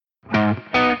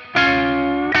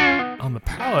on the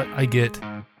palate, I get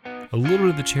a little bit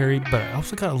of the cherry, but I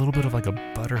also got a little bit of like a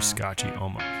butterscotchy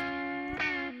almost.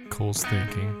 Cole's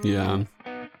thinking. Yeah.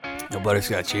 No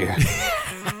butterscotch here.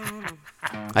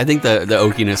 I think the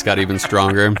oakiness got even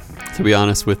stronger, to be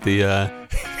honest, with the...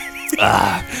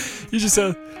 You just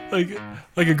sound like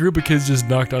a group of kids just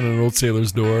knocked on an old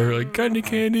sailor's door, like, got any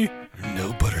candy?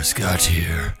 No butterscotch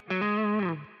here.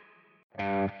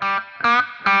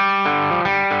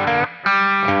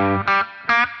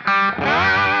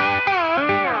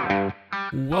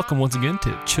 Welcome once again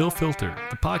to Chill Filter,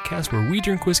 the podcast where we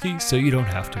drink whiskey so you don't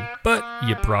have to, but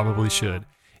you probably should.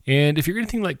 And if you're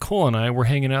anything like Cole and I, we're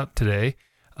hanging out today.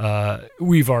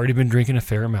 We've already been drinking a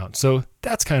fair amount, so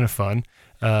that's kind of fun.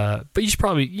 But you should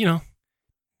probably,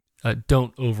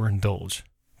 don't overindulge,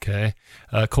 okay?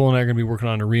 Cole and I are going to be working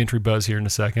on a reentry buzz here in a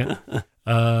second.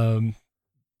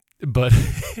 But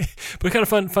kind of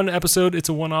fun episode. It's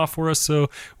a one-off for us,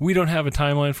 so we don't have a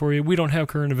timeline for you. We don't have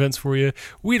current events for you.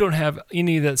 We don't have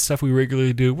any of that stuff we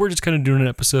regularly do. We're just kind of doing an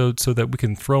episode so that we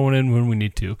can throw it in when we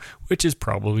need to, which is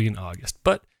probably in August,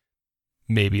 but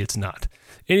maybe it's not.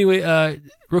 Anyway,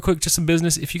 real quick, just some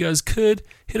business. If you guys could,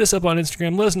 hit us up on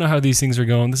Instagram. Let us know how these things are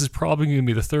going. This is probably going to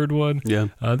be the third one. Yeah.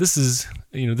 This is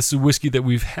whiskey that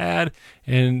we've had,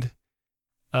 and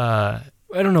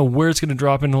I don't know where it's going to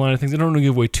drop in the line of things. I don't want to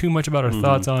give away too much about our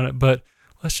thoughts on it, but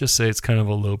let's just say it's kind of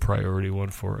a low priority one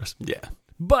for us. Yeah.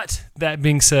 But that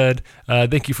being said,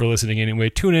 thank you for listening anyway.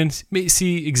 Tune in,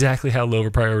 see exactly how low of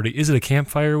a priority. Is it a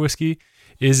campfire whiskey?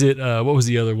 Is it, what was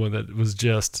the other one that was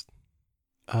just...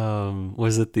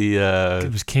 was it the...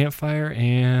 It was campfire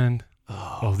and...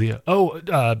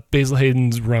 Basil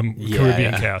Hayden's rum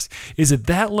Caribbean cask. Is it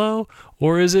that low,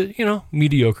 or is it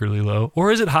mediocrely low,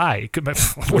 or is it high?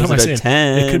 What am I saying?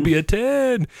 10? It could be a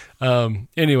 10.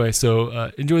 Anyway, so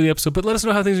enjoy the episode, but let us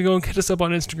know how things are going. Hit us up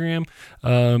on Instagram.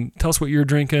 Tell us what you're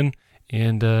drinking,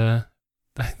 and I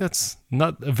think that's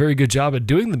not a very good job at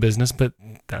doing the business, but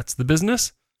that's the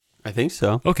business. I think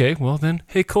so. Okay, well then,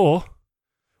 hey Cole,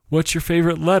 what's your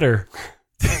favorite letter?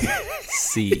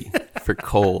 C for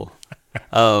Cole.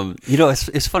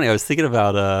 It's funny. I was thinking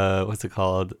about what's it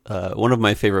called? One of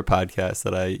my favorite podcasts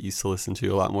that I used to listen to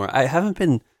a lot more.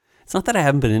 It's not that I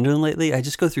haven't been into them lately. I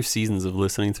just go through seasons of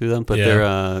listening through them, but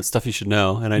they're stuff you should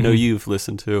know. And I know you've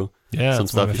listened to some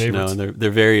stuff you should know, and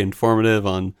they're very informative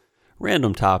on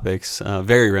random topics,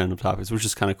 very random topics, which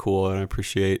is kind of cool, and I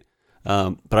appreciate.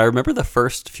 But I remember the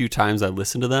first few times I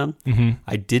listened to them,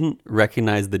 I didn't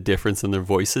recognize the difference in their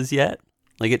voices yet.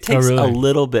 Like, it takes a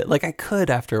little bit, like I could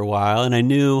after a while, and I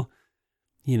knew,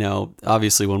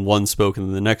 obviously when one spoke and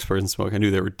then the next person spoke, I knew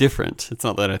they were different. It's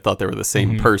not that I thought they were the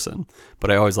same person,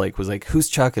 but I always was like, who's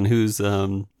Chuck and who's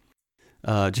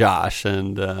Josh?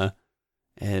 And I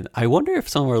wonder if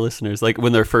some of our listeners, like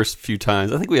when their first few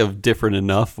times, I think we have different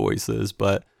enough voices,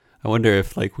 but I wonder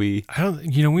if we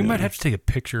might have to take a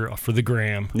picture for the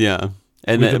gram. Yeah.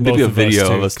 And then maybe a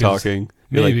video of us talking.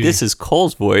 Be like, this is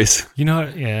Cole's voice. You know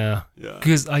what? Yeah.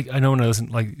 Because I know when I listen,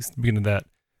 beginning of that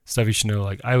stuff you should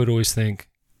know, I would always think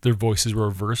their voices were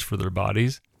reversed for their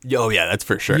bodies. Oh, yeah, that's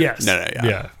for sure. Yes.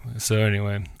 Yeah. So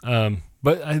anyway, but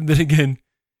then again,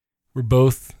 we're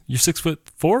both, you're 6'4"?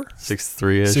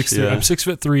 6'3"-ish. 6'3". I'm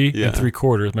 6'3" and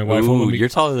 3/4. My wife won't let me. You're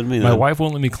taller than me. My wife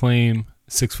won't let me claim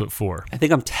 6'4". I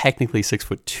think I'm technically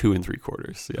 6'2" and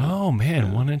 3/4. Yeah. Oh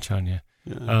man, 1 inch on you.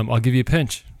 Yeah. I'll give you a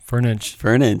pinch for an inch.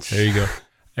 There you go.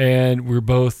 And we're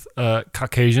both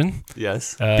Caucasian.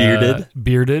 Yes.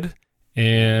 Bearded.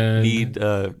 And need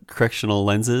correctional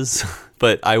lenses,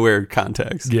 but I wear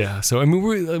contacts. Yeah. So I mean,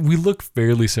 we look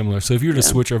fairly similar. So if you were to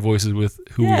switch our voices with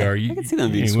who we are, you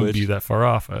wouldn't be that far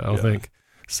off. I don't think.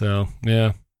 So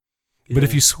yeah. But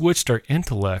if you switched our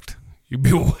intellect, you'd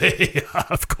be way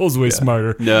off. Cole's way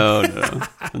smarter. No.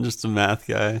 I'm just a math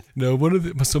guy. No,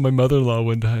 so my mother-in-law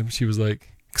one time, she was like,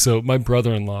 so my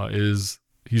brother-in-law he's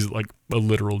like a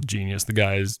literal genius. The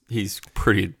guy he's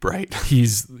pretty bright.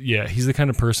 He's the kind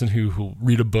of person who'll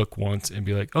read a book once and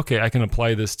be like, okay, I can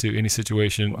apply this to any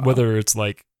situation, whether it's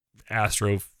like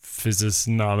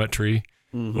astrophysicnometry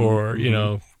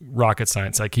or, rocket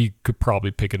science. Like, he could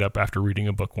probably pick it up after reading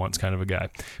a book once, kind of a guy.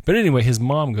 But anyway, his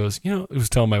mom goes, it was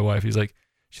telling my wife, she's like,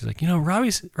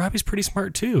 Robbie's pretty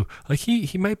smart too. Like,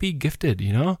 he might be gifted,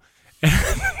 And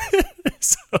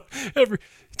so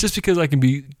just because I can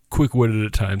be quick-witted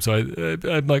at times, so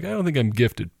I'm like, I don't think I'm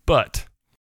gifted, but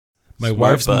my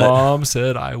wife's mom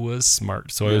said I was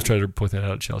smart, so I always try to point that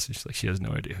out at Chelsea. She's like, she has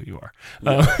no idea who you are.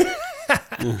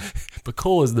 But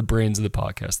Cole is the brains of the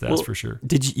podcast, that's for sure.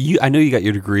 Did you? I know you got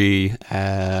your degree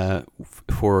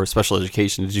for special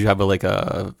education. Did you have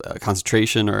a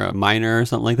concentration or a minor or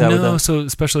something like that? No, so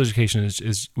special education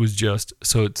was just,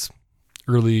 so it's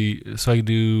early. So I can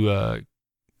do. I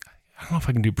don't know if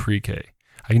I can do pre-K.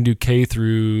 I can do K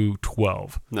through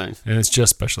 12. Nice. And it's just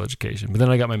special education. But then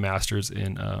I got my master's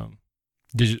in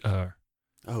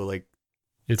like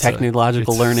it's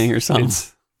technological learning or something.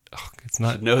 It's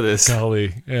not. Should know this.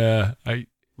 Golly, yeah.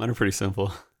 Mine are pretty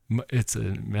simple. It's a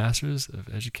master's of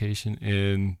education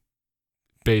in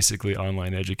basically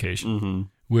online education. Mm-hmm.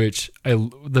 Which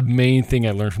the main thing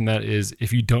I learned from that is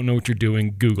if you don't know what you're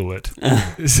doing, Google it.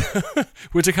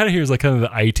 Which I kind of hear is like kind of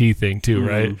the IT thing too,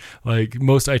 right? Like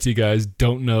most IT guys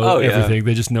don't know everything. Yeah.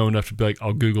 They just know enough to be like,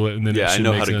 I'll Google it, and then it should make sense.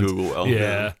 I know how to Google well.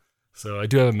 Yeah. So I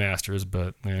do have a master's,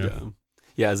 but yeah.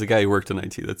 As a guy who worked in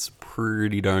IT, that's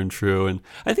pretty darn true, and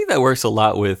I think that works a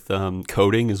lot with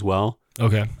coding as well.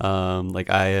 Okay. Like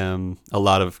a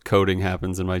lot of coding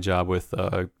happens in my job with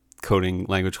a coding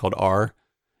language called R.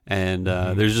 And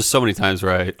there's just so many times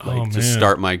where I just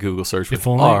start my Google search with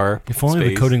R. If only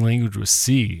the coding language was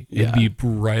C, it'd be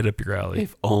right up your alley.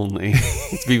 If only.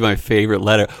 It'd be my favorite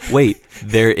letter. Wait,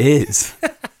 there is.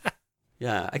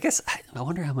 Yeah, I guess, I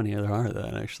wonder how many there are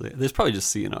then, actually. There's probably just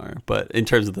C and R, but in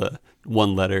terms of the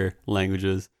one-letter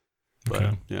languages. But,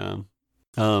 okay. Yeah.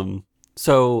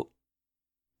 So,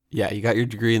 yeah, you got your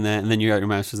degree in that, and then you got your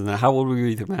master's in that. How old were you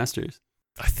with your master's?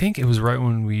 I think it was right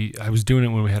when I was doing it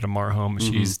when we had Amar home.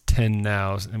 She's 10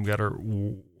 now, and we got her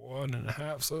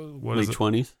 1.5. So what late is it?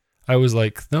 20s? I was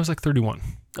like 31.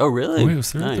 Oh, really? Oh, wait,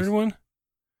 was 31?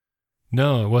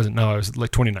 No, it wasn't. No, I was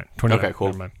like 29. Okay, cool.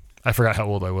 Never mind. I forgot how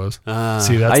old I was.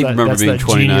 See, that's being 29.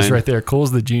 Genius right there.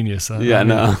 Cole's the genius.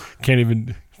 No. Can't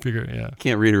even figure it. Yeah.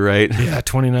 Can't read or write. Yeah,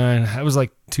 29. That was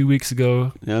like 2 weeks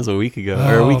ago. Yeah, that was a week ago.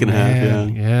 Or a week and a half. Yeah.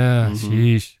 Yeah.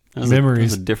 Sheesh. Memories. That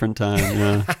was a different time.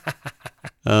 Yeah.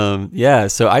 Yeah,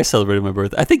 so I celebrated my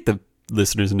birthday. I think the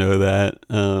listeners know that.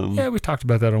 Yeah, we talked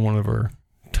about that on one of our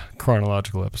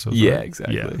chronological episodes. Yeah, right?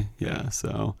 exactly. Yeah.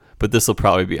 So, but this will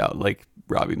probably be out, like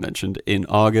Robbie mentioned, in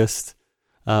August.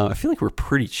 I feel like we're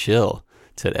pretty chill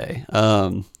today.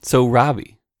 So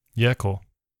Robbie. Yeah, Cole.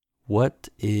 What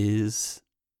is...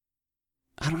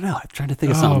 I don't know. I'm trying to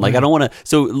think of something. Like, I don't want to.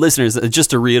 So, listeners, just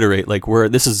to reiterate, like,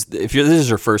 if this is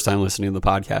your first time listening to the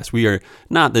podcast, we are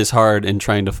not this hard in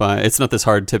trying to find. It's not this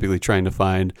hard typically trying to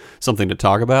find something to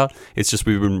talk about. It's just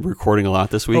we've been recording a lot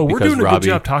this week. We're doing a good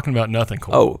job talking about nothing,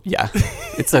 Cole. Oh yeah,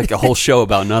 it's like a whole show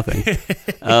about nothing.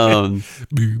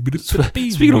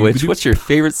 Speaking of which, what's your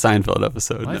favorite Seinfeld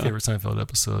episode? My favorite Seinfeld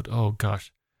episode. Oh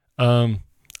gosh, I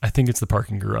think it's the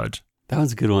parking garage. That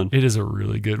one's a good one. It is a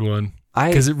really good one.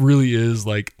 Because it really is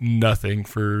like nothing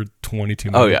for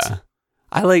 22 minutes. Oh, yeah.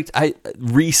 I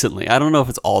recently, I don't know if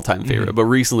it's all-time favorite, but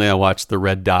recently I watched the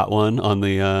Red Dot one on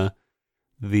the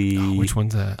which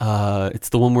one's that? It's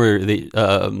the one where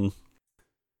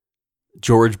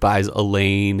George buys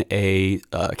Elaine a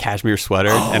cashmere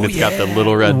sweater, and it's got the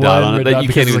little red dot on it that you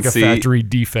can't even see. It's like a factory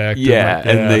defect. Yeah,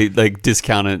 and they like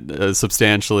discount it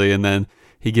substantially, and then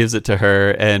he gives it to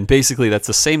her, and basically that's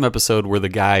the same episode where the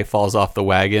guy falls off the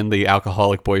wagon, the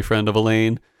alcoholic boyfriend of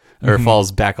Elaine, or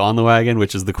falls back on the wagon,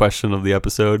 which is the question of the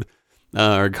episode,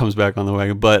 or comes back on the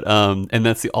wagon. But and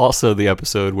that's also the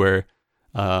episode where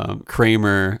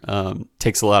Kramer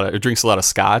drinks a lot of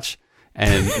scotch,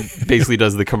 and basically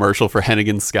does the commercial for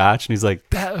Hennigan's Scotch, and he's like,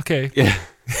 okay, yeah.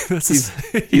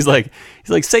 he's like,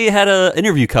 say you had an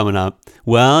interview coming up.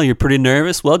 Well, you're pretty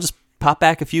nervous. Well, just pop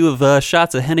back a few of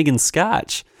shots of Hennigan's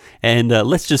Scotch, and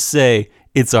let's just say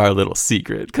it's our little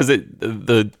secret, because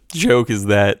the joke is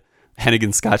that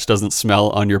Hennigan's Scotch doesn't smell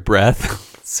on your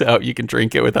breath, so you can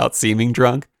drink it without seeming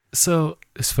drunk. So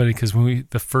it's funny because when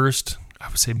the first, I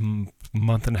would say,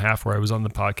 month and a half where I was on the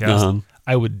podcast,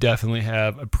 I would definitely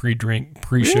have a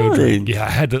pre-show drink. Yeah, I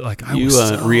had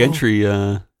to re-entry.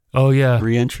 Oh yeah,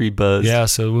 re-entry buzz. Yeah,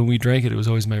 so when we drank it was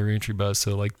always my re-entry buzz.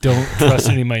 So like, don't trust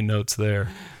any of my notes there.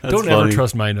 Don't funny. ever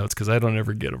trust my notes because I don't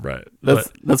ever get them right.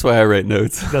 That's why I write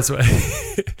notes. That's why.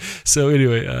 So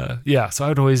anyway, so I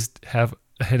would always have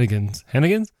a Hennigan's.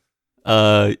 Hennigan's?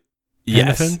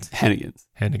 Yes,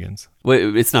 Hennigan's.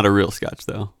 Wait, it's not a real Scotch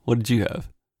though. What did you have?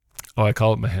 Oh, I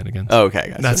call it my Hennigan's. Oh,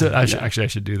 okay, gotcha. That's it. I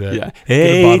should do that. Yeah.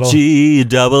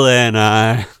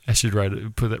 H-E-double-N-I. I should write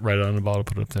it on a bottle,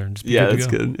 put it up there, and just be that's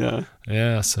good. Yeah.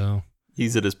 Yeah. So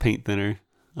use it as paint thinner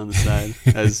on the side,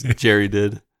 as Jerry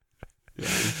did. Yeah.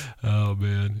 Oh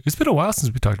man, it's been a while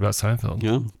since we talked about Seinfeld.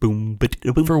 Yeah. Boom.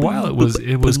 For a while, it was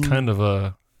kind of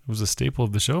a stable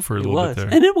of the show for a little bit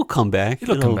there, and it will come back.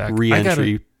 It'll come back.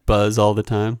 Re-entry buzz all the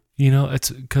time. You know, it's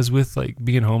because with like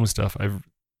being home and stuff, I've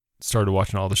started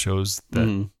watching all the shows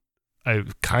that I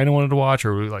kind of wanted to watch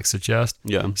or would like suggest.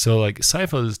 Yeah. So like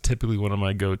Seinfeld is typically one of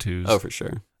my go-tos. Oh, for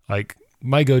sure. Like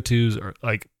my go-tos are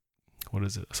like, what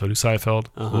is it? So I do Seinfeld.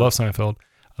 I love Seinfeld.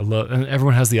 I love, and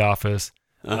everyone has The Office.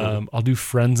 Uh-huh. I'll do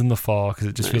Friends in the fall because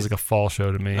it just feels Nice. like a fall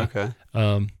show to me. Okay.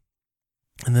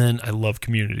 And then I love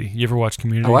Community. You ever watch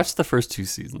Community? I watched the first 2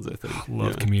 seasons, I think.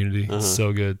 Love Yeah. Community. Uh-huh. It's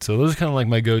so good. So those are kind of like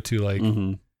my go-to. Like,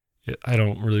 Mm-hmm. I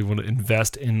don't really want to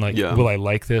invest in like, Yeah. will I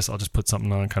like this? I'll just put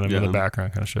something on kind of in the Yeah.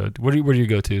 background kind of show. What are your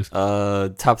go-tos?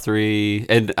 Top 3,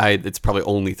 and it's probably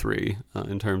only 3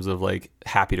 in terms of like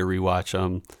happy to rewatch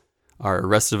are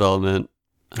Arrested Development,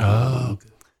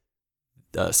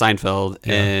 Seinfeld,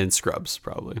 Yeah. and Scrubs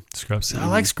probably. Scrubs. I Mhm.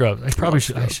 like Scrubs. I probably Love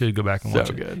should. I Scrubs. should go back and So watch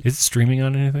it. good. Is it streaming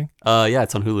on anything? Yeah,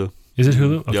 it's on Hulu. Is it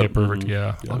Hulu? Okay, Yep. perfect. Mhm.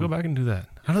 Yeah, Yeah. I'll go back and do that.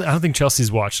 I don't think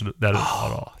Chelsea's watched that at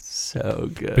all. So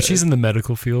good. But she's in the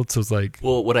medical field, so it's like,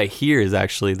 Well, what I hear is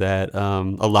actually that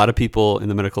a lot of people in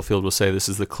the medical field will say this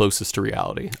is the closest to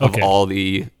reality of Okay. all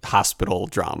the hospital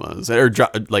dramas or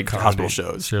like comedy hospital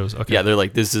shows. Okay. Yeah, they're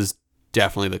like, this is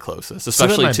definitely the closest, that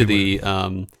especially might to be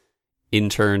the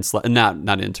intern,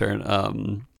 not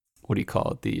intern. What do you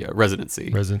call it? The residency.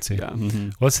 residency. Yeah. Mm-hmm.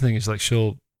 Well, that's the thing is like she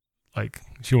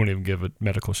won't even give a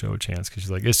medical show a chance because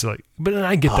she's like, it's like, but then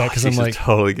I get that because I'm like,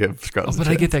 totally give Scrubs. but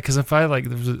I get that because if I like,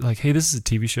 there was like, hey, this is a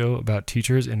TV show about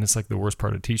teachers and it's like the worst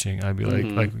part of teaching, I'd be like,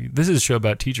 Mhm. this is a show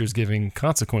about teachers giving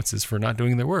consequences for not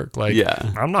doing their work. Like,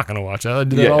 Yeah. I'm not gonna watch that. I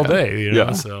do that Yeah. all day, you know.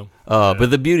 Yeah. So But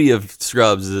the beauty of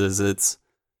Scrubs is it's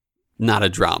not a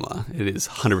drama. It is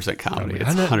 100% comedy. It's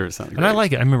And I- 100% and I great.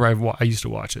 like it. I remember I used to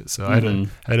watch it. So Mhm.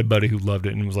 I had a buddy who loved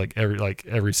it and was like every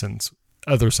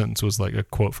other sentence was like a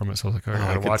quote from it. So I was like, all right, I I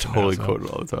gotta could watch totally it now. So quote it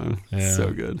all the time. Yeah.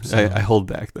 So good. So- I hold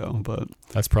back though, but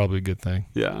that's probably a good thing.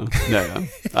 yeah.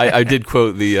 I did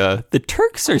quote the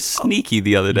Turks are sneaky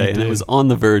the other day, and did. it was on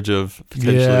the verge of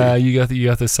potentially. Yeah, you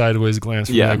got the sideways glance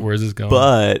from Yeah. like, where's this going?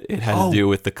 But it had Oh. to do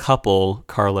with the couple,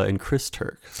 Carla and Chris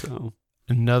Turk. So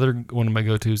Another one of my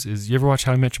go-tos is, you ever watch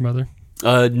How I Met Your Mother?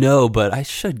 no, but I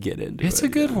should get into it. It's a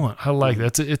good yeah. one. I like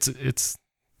that. It's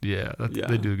Yeah.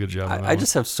 they do a good job. on that I one.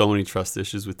 just have so many trust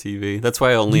issues with TV. That's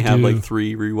why I only You have do. like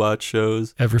 3 rewatch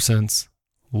shows. ever since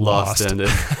Lost. Ended.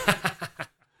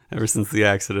 Ever since the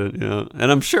accident, yeah.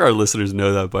 And I'm sure our listeners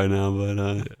know that by now,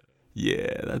 but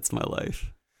yeah, that's my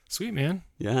life. Sweet, man.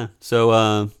 Yeah. So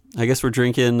I guess we're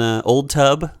drinking Old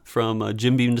Tub from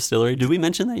Jim Beam Distillery. Did we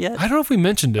mention that yet? I don't know if we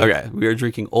mentioned it. Okay. We are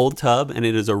drinking Old Tub, and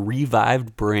it is a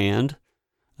revived brand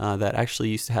that actually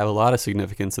used to have a lot of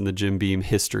significance in the Jim Beam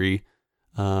history.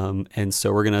 And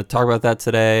so we're going to talk about that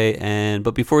today.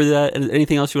 But before that,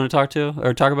 anything else you want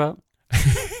to talk about?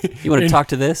 You want to talk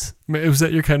to this? Was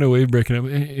that your kind of way of breaking up?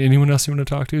 Anyone else you want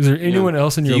to talk to? Is there anyone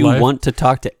else in Do your you life? want to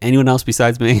talk to anyone else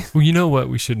besides me? Well, you know what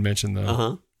we should mention though.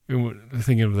 Uh-huh.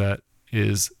 Thinking of that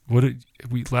is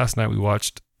last night we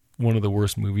watched one of the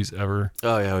worst movies ever.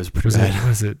 Oh, yeah, it was pretty bad.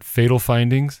 Was it Fatal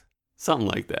Findings? Something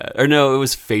like that. Or no, it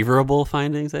was Favorable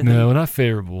Findings, I think. No, not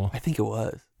Favorable. I think it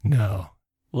was. No,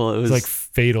 Well, it it was was like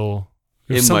Fatal.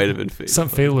 it might have been Fatal. Some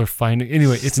Fatal or Finding.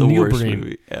 Anyway, it's the Neil worst Breen.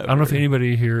 movie ever. I don't know if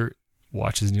anybody here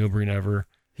watches Neil Breen ever.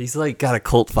 He's like got a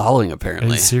cult following And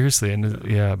apparently. seriously, and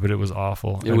yeah, but it was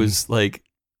awful. It was like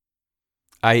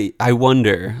I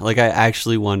wonder, like I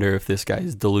actually wonder if this guy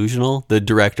is delusional, the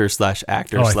director /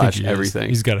 actor I think he / is. everything.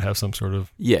 He's got to have some sort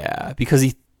of. Yeah, because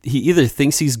he either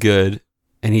thinks he's good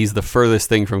and he's the furthest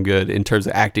thing from good in terms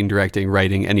of acting, directing,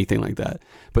 writing, anything like that.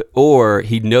 Or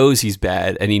he knows he's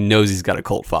bad and he knows he's got a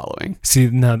cult following. See,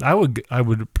 now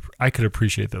I could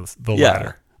appreciate the Yeah.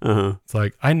 latter. Uh-huh. It's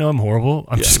like, I know I'm horrible.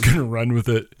 I'm Yeah. just gonna run with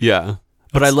it. Yeah.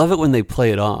 But I love it when they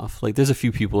play it off. Like there's a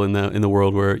few people in the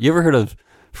world where you ever heard of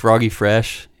Froggy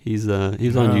Fresh? He was on No.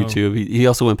 YouTube. He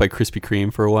also went by Krispy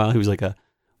Kreme for a while. He was like a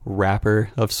rapper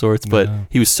of sorts, but No.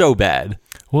 he was so bad.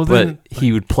 Well, But then,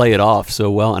 he would play it off so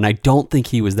well, and I don't think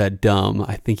he was that dumb.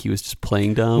 I think he was just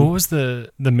playing dumb. what was the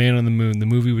Man on the Moon? The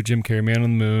movie with Jim Carrey, Man on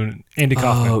the Moon. Andy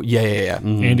Kaufman. Oh, yeah.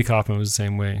 Mhm. Andy Kaufman was the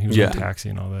same way. He was Yeah. in Taxi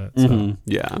and all that. So. Mhm.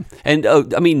 Yeah. And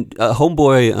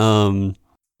homeboy,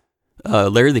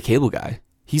 Larry the Cable Guy.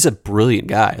 He's a brilliant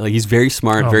guy. Like he's very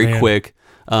smart, Oh, very man. quick.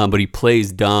 But he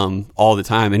plays dumb all the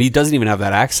time, and he doesn't even have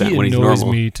that accent He when he's annoys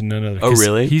normal. me to none other. Oh, 'cause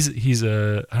really? He's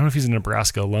a I don't know if he's a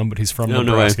Nebraska alum, but he's from No way.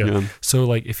 Nebraska. Yeah. So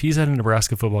like, if he's at a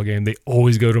Nebraska football game, they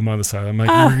always go to him on the side. I'm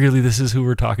like, really? This is who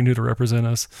we're talking to represent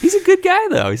us? He's a good guy,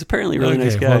 though. He's apparently a really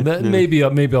nice guy. Well, that, Yeah. maybe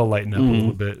I'll lighten up a Mhm.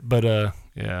 little bit, but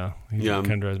yeah, he Yeah.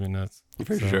 kind of drives me nuts.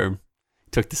 For So- sure.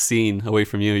 Took the scene away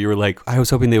from you. You were like, I was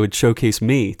hoping they would showcase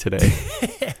me today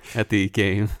at the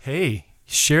game. Hey,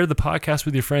 share the podcast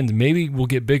with your friends. Maybe we'll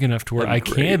get big enough to where I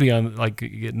can be on, like,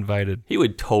 get invited. He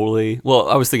would totally. Well,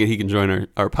 I was thinking he can join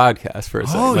our podcast for a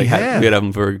second. Oh, like, yeah. We'd have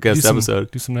him for a guest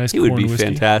episode. Do some nice He corn would be whiskey.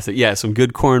 fantastic. Yeah, some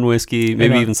good corn whiskey,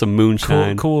 maybe even some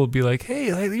moonshine. Cole would be like,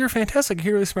 hey, like, you're fantastic.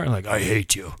 You're really smart. I'm like, I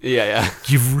hate you. Yeah.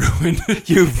 You've ruined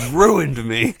You've ruined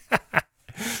me.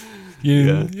 You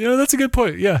know, that's a good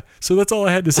point. Yeah. So that's all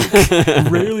I had to say.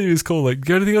 Rarely is Cole like,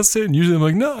 got anything else to say? And usually I'm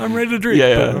like, no, I'm ready to drink.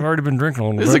 Yeah. But I've already been drinking a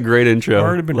little bit. This is a great intro. I've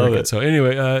already been Love drinking. it. So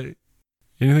anyway,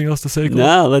 anything else to say, Cole?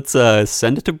 No, let's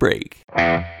send it to break.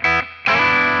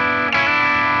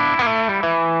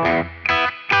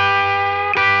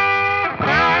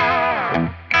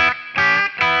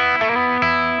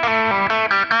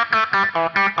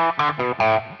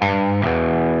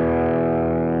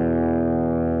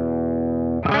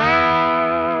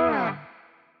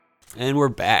 And we're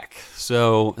back.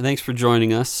 So thanks for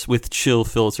joining us with Chill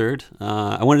Filtered.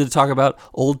 I wanted to talk about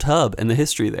Old Tub and the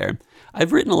history there.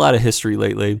 I've written a lot of history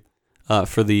lately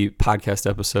for the podcast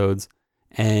episodes,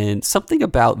 and something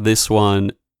about this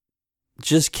one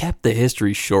just kept the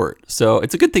history short. So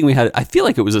it's a good thing we had. I feel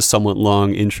like it was a somewhat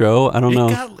long intro. I don't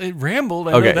know. It rambled.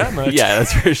 I know that much. Yeah,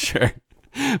 that's for sure.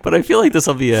 But I feel like this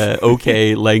will be a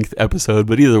okay length episode.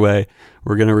 But either way,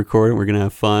 we're going to record it. We're going to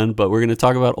have fun. But we're going to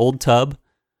talk about Old Tub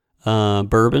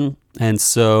bourbon. And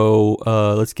so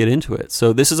let's get into it.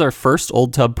 So this is our first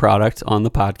Old Tub product on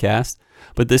the podcast.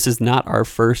 But this is not our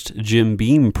first Jim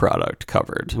Beam product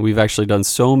covered. We've actually done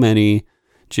so many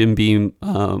Jim Beam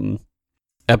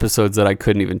episodes that I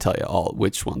couldn't even tell you all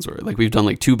which ones were. Like, we've done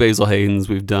like 2 Basil Haydens,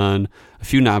 we've done a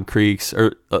few Knob Creeks,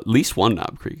 or at least 1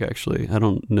 Knob Creek, actually. I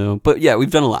don't know. But yeah,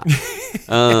 we've done a lot.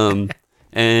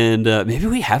 And maybe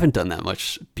we haven't done that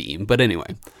much Beam, but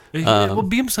anyway. Well,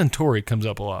 Beam Suntory comes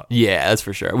up a lot. Yeah, that's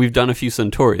for sure. We've done a few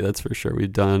Suntory, that's for sure.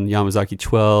 We've done Yamazaki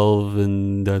 12,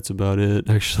 and that's about it,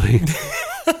 actually.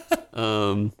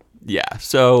 Yeah,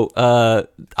 so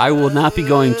I will not be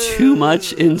going too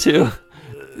much into...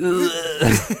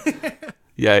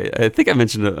 Yeah, I think I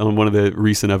mentioned it on one of the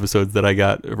recent episodes that I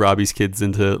got Robbie's kids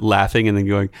into laughing and then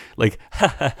going like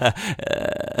at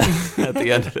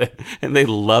the end of it, and they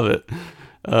love it.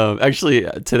 Actually,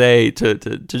 today to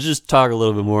just talk a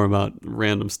little bit more about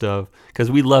random stuff,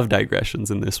 because we love digressions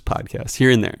in this podcast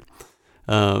here and there.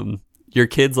 Your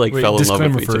kids fell in love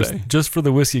with me first, today. just for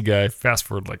the whiskey guy. Fast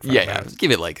forward like 5 minutes.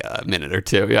 Give it like a minute or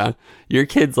two. Yeah, your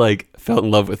kids fell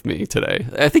in love with me today.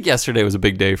 I think yesterday was a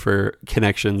big day for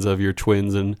connections of your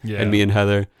twins and me and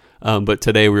Heather. But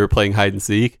today we were playing hide and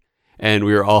seek, and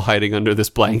we were all hiding under this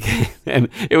blanket, and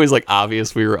it was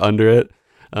obvious we were under it.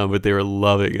 But they were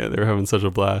loving it. They were having such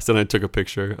a blast. And I took a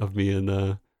picture of me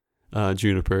and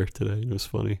Juniper today. It was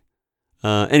funny.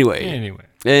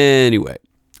 Anyway.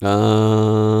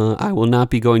 I will not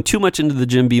be going too much into the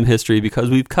Jim Beam history because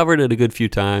we've covered it a good few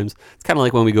times. It's kind of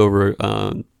like when we go over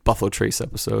Buffalo Trace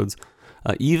episodes.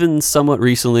 Even somewhat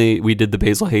recently, we did the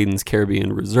Basil Hayden's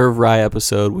Caribbean Reserve Rye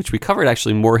episode, which we covered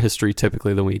actually more history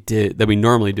typically than we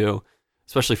normally do,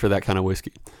 especially for that kind of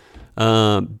whiskey.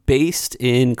 Based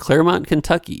in Claremont,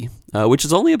 Kentucky, which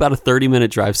is only about a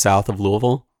 30-minute drive south of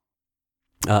Louisville,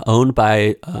 owned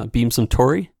by Beam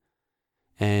Suntory.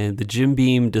 And the Jim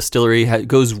Beam distillery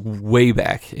goes way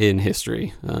back in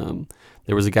history.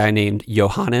 There was a guy named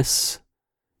Johannes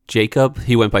Jacob.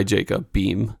 He went by Jacob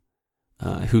Beam,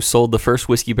 who sold the first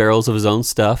whiskey barrels of his own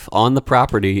stuff on the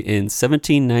property in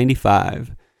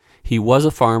 1795. He was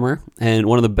a farmer, and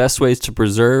one of the best ways to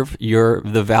preserve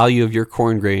the value of your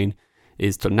corn grain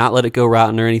is to not let it go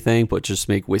rotten or anything, but just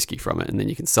make whiskey from it, and then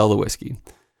you can sell the whiskey.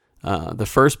 The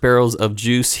first barrels of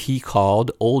juice he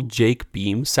called Old Jake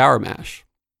Beam Sour Mash.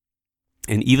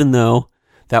 And even though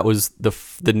that was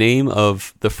the name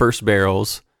of the first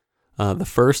barrels, the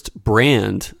first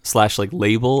brand /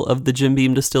 label of the Jim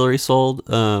Beam distillery sold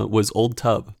was Old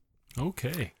Tub.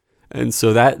 Okay. And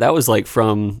so that was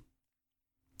from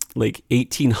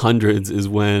 1800s is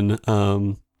when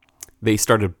they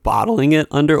started bottling it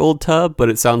under Old Tub, but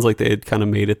it sounds like they had kind of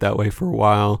made it that way for a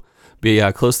while. But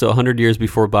yeah, close to 100 years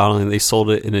before bottling, they sold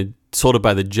it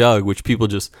by the jug, which people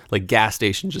just gas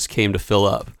stations just came to fill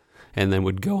up and then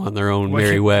would go on their own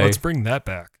merry way. Let's bring that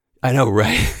back. I know,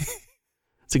 right?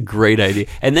 It's a great idea.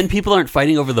 And then people aren't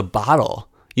fighting over the bottle.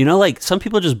 Some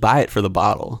people just buy it for the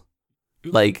bottle.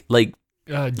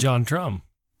 John Drum.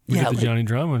 We Yeah, did the Johnny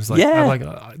Drum. It was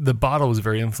the bottle was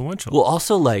very influential. Well,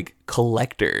 also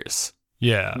collectors.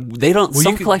 Yeah. They don't.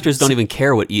 Some collectors don't even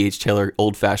care what E.H. Taylor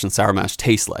Old Fashioned Sour Mash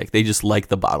tastes like. They just like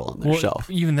the bottle on their shelf.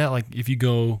 Even that, if you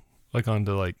go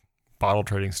onto bottle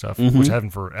trading stuff, which I haven't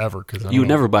forever, because you would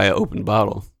never buy an open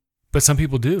bottle. But some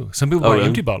people do. Some people buy really?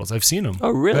 empty bottles. I've seen them. Oh,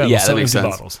 really? Yeah, that makes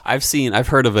sense. Bottles. I've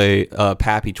heard of a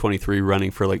Pappy 23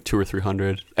 running for like 200 or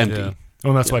 300 empty. Yeah. Oh,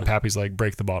 and that's why Pappy's like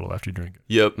break the bottle after you drink it.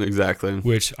 Yep, exactly.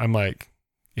 Which I'm like,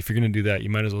 if you're going to do that, you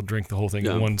might as well drink the whole thing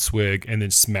in one swig and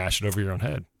then smash it over your own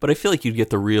head. But I feel like you'd get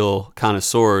the real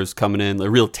connoisseurs coming in,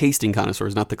 the real tasting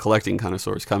connoisseurs, not the collecting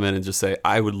connoisseurs, come in and just say,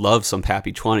 I would love some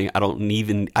Pappy 20. I don't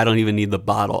even need the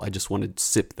bottle. I just want to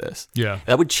sip this. Yeah.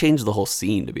 That would change the whole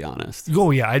scene, to be honest.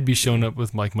 Oh, yeah. I'd be showing up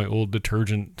with like my old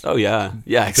detergent. Oh, yeah.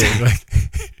 Yeah, exactly.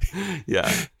 Like, yeah.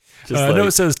 I know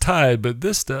it says Tide, but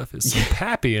this stuff is some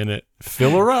Pappy in it.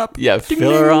 Fill her up. Yeah, Ding,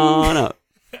 fill her ding. on up.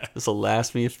 This will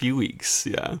last me a few weeks.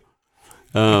 Yeah.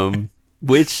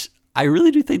 Which I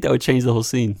really do think that would change the whole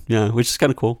scene. Yeah, which is kind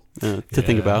of cool to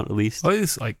think about, at least. Well,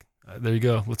 it's like, there you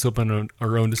go. Let's open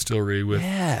our own distillery with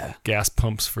gas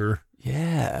pumps for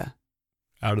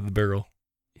out of the barrel.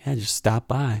 Yeah, just stop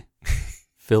by.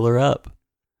 Fill her up.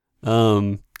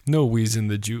 No wheezing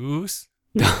the juice.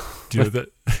 Do you know that?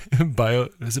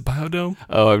 Is it Biodome?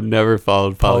 Oh, I've never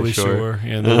followed Pauly Shore.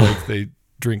 And they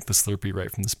drink the Slurpee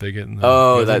right from the spigot. And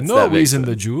that's like, no that wheezing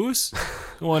the juice.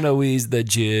 Wanna wheeze the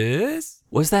juice?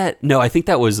 Was that? No, I think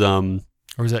that was or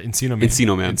was that Encino Man?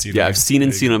 Encino Man. Yeah, I've seen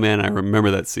Encino Man. I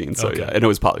remember that scene. So yeah, and it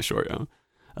was Pauly Shore. Yeah.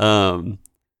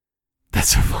 That's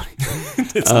so funny.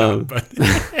 It's not, but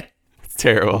it's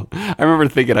terrible. I remember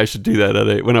thinking I should do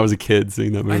that when I was a kid,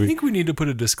 seeing that movie. I think we need to put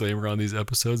a disclaimer on these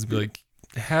episodes and be like,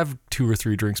 have 2 or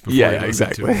 3 drinks before. Yeah,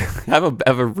 exactly. have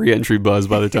a re-entry buzz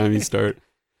by the time you start.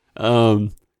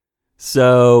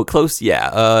 So close,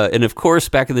 yeah. And of course,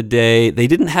 back in the day, they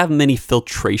didn't have many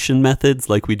filtration methods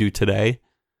like we do today.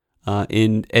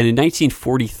 In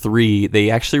 1943, they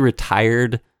actually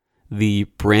retired the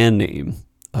brand name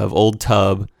of Old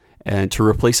Tub and to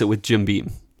replace it with Jim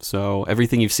Beam. So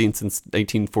everything you've seen since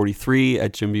 1943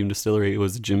 at Jim Beam Distillery, it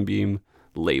was a Jim Beam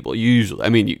label. Usually, I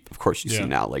mean, of course, you see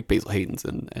now like Basil Hayden's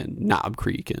and Knob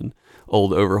Creek and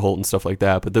Old Overholt and stuff like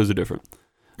that, but those are different.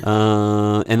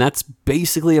 And that's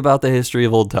basically about the history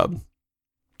of Old Tub.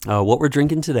 What we're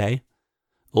drinking today,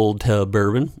 Old Tub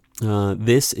Bourbon.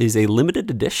 This is a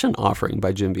limited edition offering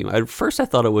by Jim Beam. At first, I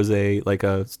thought it was a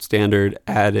standard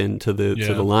add-in to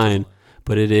the line,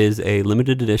 but it is a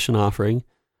limited edition offering.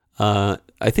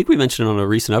 I think we mentioned it on a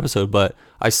recent episode, but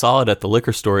I saw it at the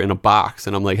liquor store in a box,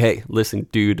 and I'm like, "Hey, listen,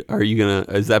 dude,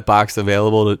 is that box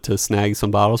available to snag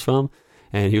some bottles from?"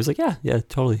 And he was like, "Yeah,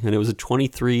 totally." And it was a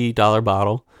 $23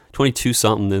 bottle, 22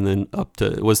 something, and then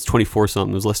it was 24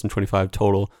 something. It was less than 25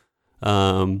 total.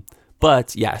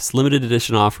 But yes, limited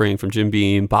edition offering from Jim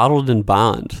Beam, bottled in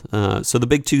bond. So the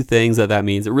big 2 things that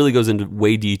means, it really goes into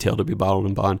way detail to be bottled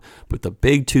in bond. But the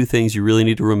big 2 things you really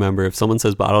need to remember if someone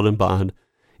says bottled in bond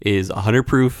is 100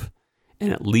 proof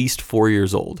and at least 4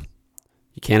 years old.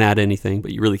 You can't add anything,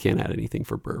 but you really can't add anything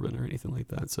for bourbon or anything like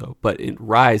that. So, but in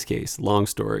Rye's case, long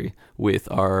story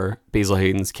with our Basil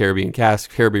Hayden's Caribbean Cask,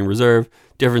 Caribbean Reserve,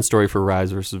 different story for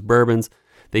Rye's versus bourbons.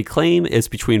 They claim it's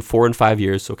between 4 and 5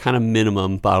 years, so kind of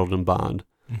minimum bottled in bond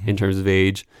in terms of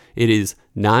age. It is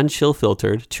non-chill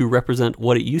filtered to represent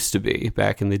what it used to be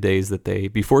back in the days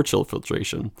before chill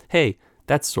filtration. Hey,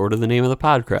 that's sort of the name of the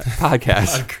podcast.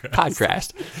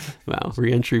 Podcast. Well,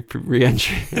 re-entry.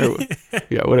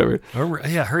 Yeah, whatever.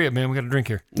 Yeah, hurry up, man. We got a drink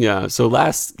here. Yeah. So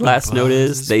last note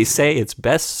is they say it's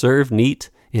best served neat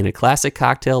in a classic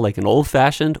cocktail like an old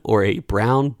fashioned or a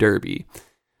brown derby.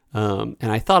 And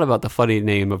I thought about the funny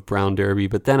name of brown derby,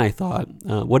 but then I thought,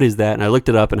 what is that? And I looked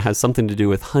it up, and it has something to do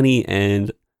with honey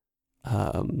and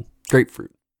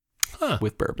grapefruit.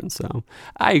 With bourbon, so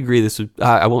I agree. This would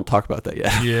I won't talk about that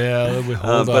yet. Yeah, we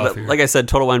hold off here. Like I said,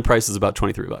 total wine price is about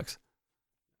 $23.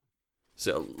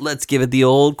 So let's give it the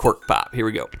old cork pop. Here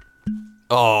we go.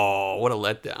 Oh, what a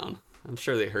letdown! I'm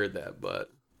sure they heard that,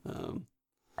 but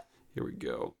here we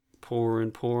go.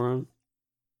 Pouring.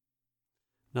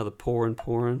 Another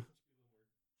pouring.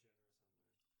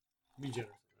 Be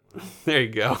generous. There you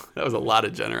go. That was a lot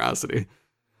of generosity.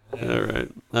 All right.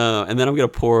 And then I'm going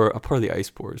to pour the ice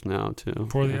pours now, too.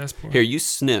 Pour the ice pours? Here, you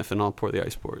sniff, and I'll pour the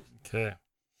ice pours. Okay.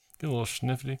 Get a little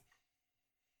sniffy.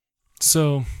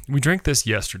 So, we drank this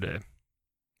yesterday.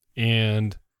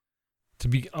 And, to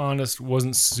be honest,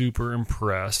 wasn't super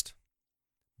impressed.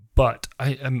 But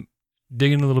I am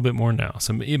digging a little bit more now.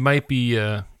 So, it might be,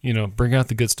 bring out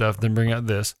the good stuff, then bring out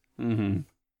this. Mm-hmm.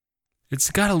 It's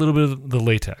got a little bit of the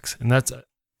latex, and that's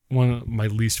one of my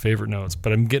least favorite notes,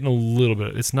 but I'm getting a little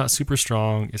bit. It's not super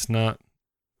strong. It's not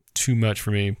too much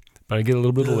for me, but I get a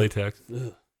little bit of latex.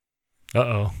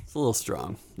 Uh-oh. It's a little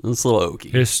strong. It's a little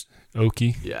oaky. It's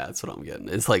oaky? Yeah, that's what I'm getting.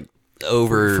 It's like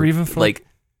over, for like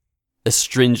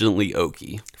astringently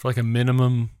oaky. For like a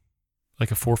minimum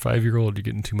like a 4 or 5 year old, you're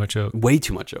getting too much oak. Way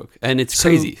too much oak. And it's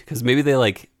crazy because maybe they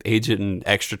like age it in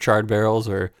extra charred barrels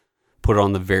or put it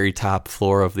on the very top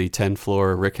floor of the 10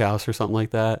 floor rick house or something like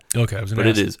that. Okay, but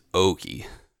it is oaky.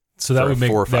 So that would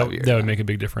make 4 or 5 years. That would make a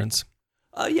big difference.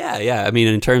 Yeah. I mean,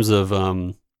 in terms of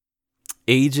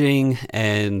aging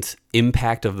and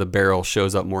impact of the barrel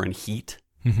shows up more in heat.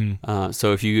 Mm-hmm.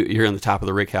 So if you're in the top of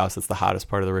the rick house, it's the hottest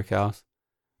part of the rick house.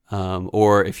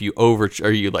 Or if you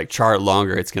like char it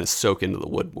longer, it's going to soak into the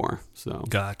wood more. So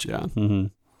gotcha. Yeah.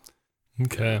 Mm-hmm.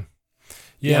 Okay.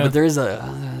 Yeah, but there's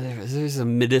a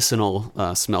medicinal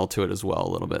smell to it as well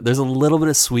a little bit. There's a little bit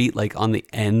of sweet like on the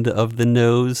end of the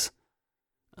nose,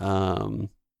 but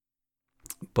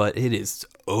it is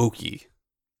oaky.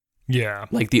 Yeah,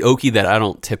 like the oaky that I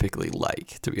don't typically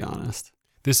like, to be honest.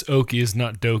 This oaky is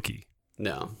not dokey.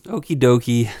 No, okie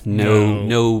dokie.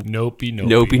 No,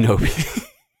 nopey.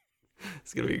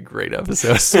 It's gonna be a great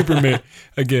episode. Superman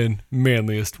again,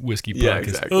 manliest whiskey podcast. Yeah,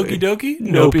 exactly. Okie dokie,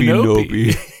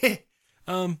 nopey.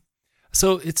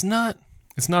 So it's not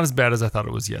as bad as I thought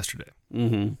it was yesterday.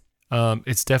 Mm-hmm.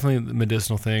 It's definitely the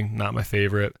medicinal thing. Not my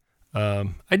favorite. I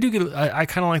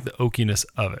kind of like the oakiness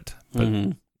of it, but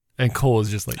and Cole is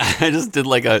just like I just did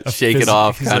like a shake it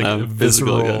off kind of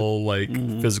visceral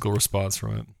physical response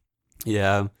from it.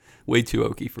 Yeah, way too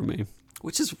oaky for me,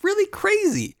 which is really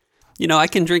crazy. You know, I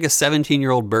can drink a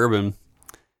 17-year-old bourbon,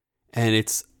 and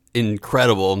it's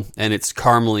incredible, and it's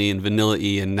caramely and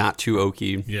vanilla-y and not too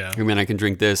oaky. Yeah. I mean, I can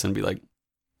drink this and be like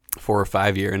 4 or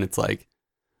 5 year, and it's like,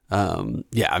 I'm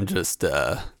just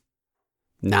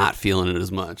not feeling it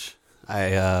as much.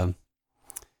 We're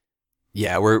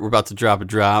about to drop a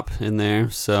drop in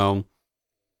there, so...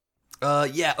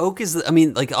 oak is,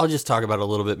 I'll just talk about it a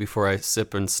little bit before I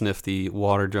sip and sniff the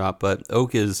water drop, but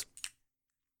oak is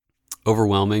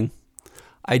overwhelming.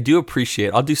 I do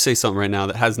appreciate, I'll say something right now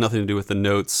that has nothing to do with the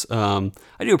notes. I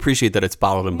do appreciate that it's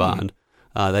bottled in bond.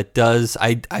 I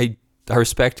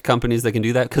respect companies that can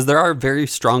do that because there are very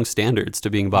strong standards to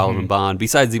being bottled in bond,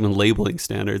 besides even labeling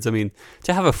standards. I mean,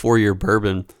 to have a 4-year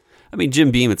bourbon,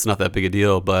 Jim Beam, it's not that big a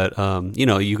deal, but,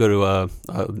 you go to a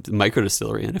micro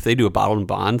distillery, and if they do a bottled in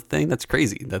bond thing, that's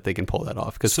crazy that they can pull that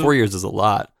off, because 4 years is a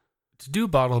lot. To do a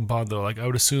bottled in bond, though, like I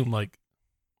would assume, like,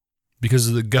 because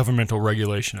of the governmental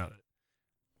regulation of it.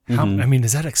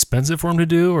 Is that expensive for them to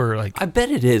do, or like? I bet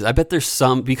it is. I bet there's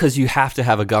some, because you have to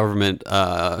have a government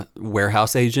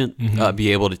warehouse agent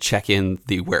be able to check in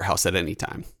the warehouse at any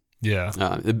time. Yeah.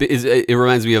 It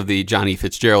reminds me of the Johnny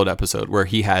Fitzgerald episode where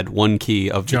he had one key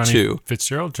of the two.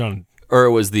 Fitzgerald? Or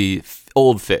it was the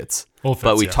old Fitz.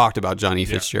 But we yeah. talked about Johnny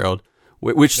Fitzgerald,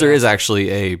 which there is actually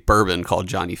a bourbon called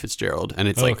Johnny Fitzgerald, and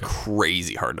it's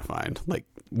crazy hard to find, like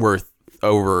worth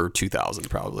over $2,000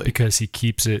 probably. Because he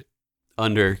keeps it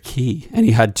under key, and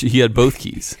he had both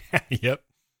keys. Yep.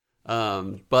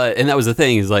 And that was the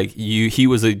thing, is like he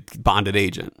was a bonded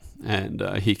agent, and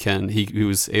he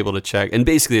was able to check, and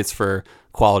basically it's for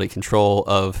quality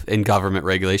control and government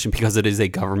regulation, because it is a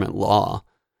government law,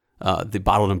 the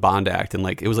Bottled and Bond Act, and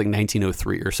it was like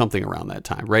 1903 or something around that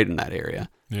time, right in that area.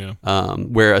 Yeah.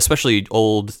 Where especially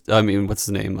what's his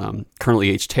name? Colonel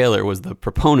E.H. Taylor was the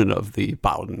proponent of the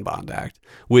Bottled and Bond Act,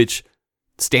 which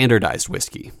standardized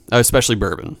whiskey, especially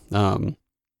bourbon.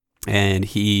 And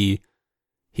he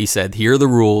said, here are the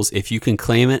rules. If you can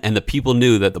claim it, and the people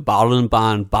knew that the Bottled and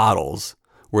Bond bottles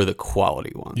were the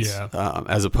quality ones,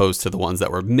 as opposed to the ones that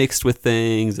were mixed with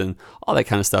things and all that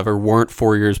kind of stuff, or weren't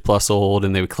 4 years plus old,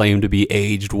 and they would claim to be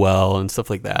aged well and stuff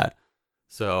like that.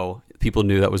 So people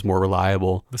knew that was more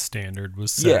reliable. The standard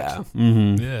was set. Yeah.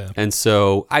 Mm-hmm. Yeah. And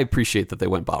so I appreciate that they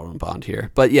went bottled and bond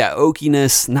here. But yeah,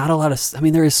 oakiness, not a lot of,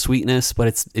 there is sweetness,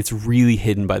 but it's really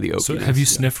hidden by the oakiness. So have you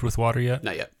sniffed with water yet?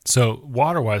 Not yet. So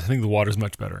water-wise, I think the water's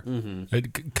much better.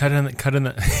 Mm-hmm. Cut in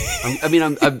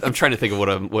the I'm trying to think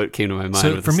of what came to my mind.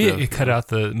 So for me, it cut out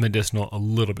the medicinal a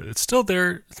little bit. It's still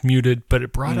there, it's muted, but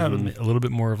it brought out a little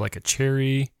bit more of like a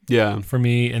cherry. Yeah. For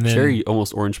me, and then cherry,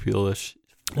 almost orange peel-ish.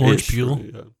 Orange peel?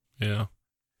 Yeah.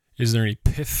 Is there any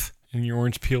pith in your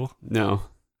orange peel? No.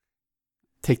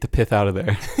 Take the pith out of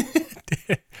there.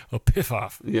 Piff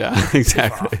off. Yeah,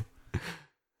 exactly.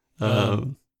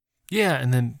 Yeah,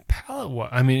 and then palate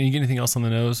water. You get anything else on the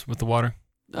nose with the water?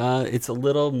 It's a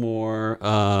little more,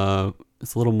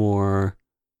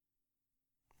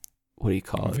 what do you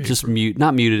call it? Just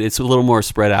not muted. It's a little more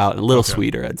spread out, a little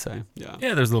sweeter, I'd say. Yeah.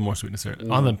 Yeah, there's a little more sweetness there.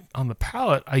 On the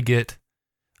palate, I get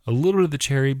a little bit of the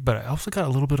cherry, but I also got a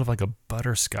little bit of like a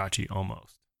butterscotchy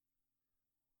almost.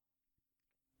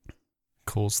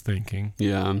 Cole's thinking.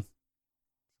 Yeah.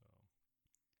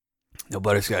 No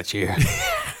butterscotch here.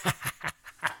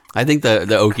 I think the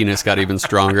oakiness got even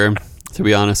stronger, to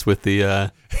be honest, with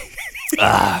the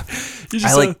You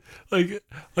just I like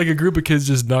a group of kids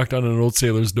just knocked on an old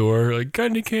sailor's door, like, got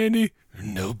any candy?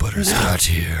 No butterscotch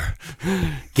here.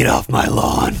 Get off my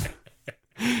lawn.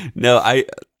 No, I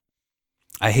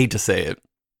hate to say it,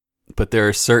 but there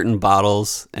are certain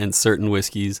bottles and certain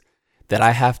whiskeys that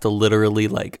I have to literally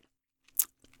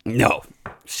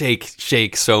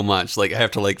shake so much. Like I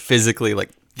have to physically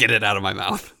get it out of my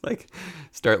mouth.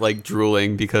 Start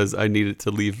drooling because I need it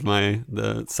to leave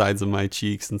the sides of my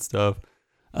cheeks and stuff.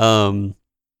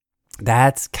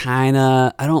 That's kind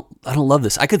of, I don't love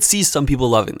this. I could see some people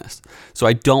loving this. So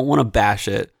I don't want to bash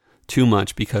it too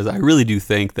much because I really do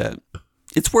think that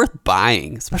it's worth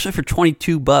buying, especially for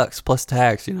 $22 plus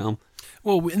tax, Well,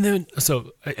 and then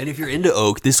and if you're into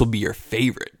oak, this will be your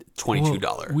favorite $22.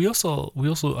 Well,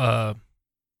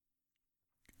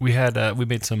 we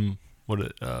made some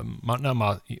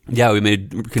yeah, we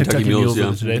made Kentucky Mules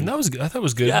today, and I thought it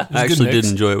was good. Yeah, it was I actually did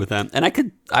enjoy it with them, and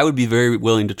I would be very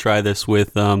willing to try this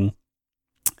with a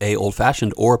old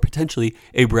fashioned or potentially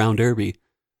a brown derby.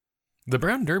 The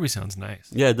brown derby sounds nice.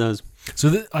 Yeah, it does. So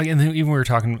and then even we were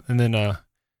talking, and then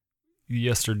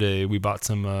yesterday we bought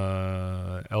some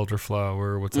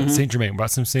elderflower. What's that? Saint Germain. We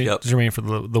bought some Saint Germain for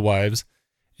the wives,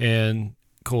 and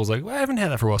Cole's like, well, I haven't had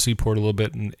that for a while, so he poured a little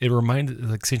bit, and it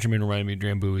reminded Saint Germain reminded me of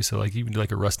Drambuie, so even do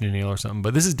a rusty nail or something.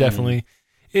 But this is definitely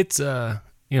it's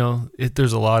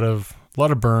there's a lot of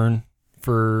burn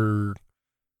for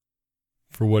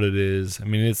what it is. I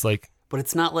mean, it's but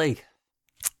it's not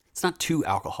it's not too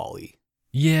alcohol-y.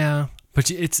 Yeah, but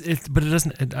but it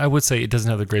doesn't. I would say it doesn't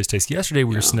have the greatest taste. Yesterday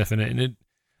we were sniffing it, and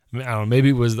I don't know, maybe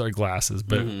it was our glasses,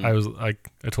 but I was I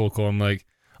told Cole, I'm like,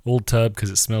 old tub, because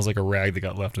it smells like a rag that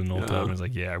got left in an old tub. And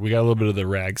it's yeah, we got a little bit of the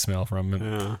rag smell from it.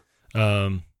 Yeah.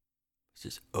 It's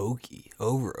just oaky,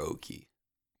 over oaky.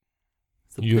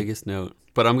 It's the biggest note.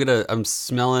 But I'm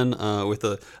smelling with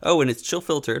and it's chill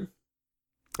filtered.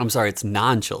 I'm sorry, it's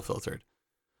non-chill filtered.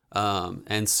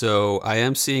 And so I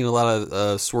am seeing a lot of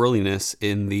swirliness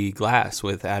in the glass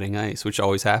with adding ice, which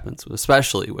always happens,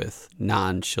 especially with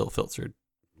non-chill filtered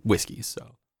whiskeys.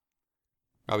 So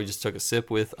probably just took a sip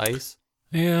with ice.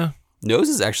 Yeah. Nose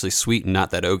is actually sweet and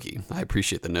not that oaky. I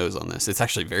appreciate the nose on this. It's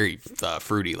actually very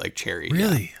fruity, like cherry.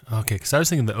 Really? Yeah. Okay, because I was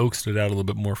thinking the oak stood out a little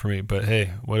bit more for me, but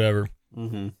hey, whatever.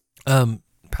 Mm-hmm.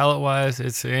 Palate-wise,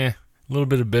 it's a little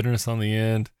bit of bitterness on the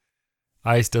end.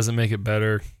 Ice doesn't make it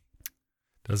better.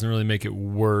 Doesn't really make it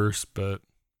worse, but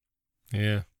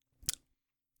yeah.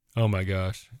 Oh my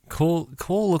gosh. Cole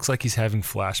looks like he's having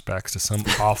flashbacks to some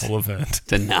awful event.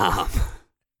 To Nam.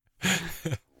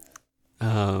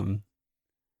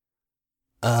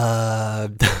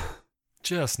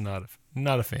 Just not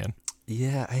a fan.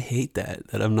 Yeah, I hate that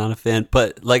I'm not a fan.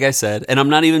 But like I said, and I'm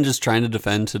not even just trying to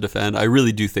defend. I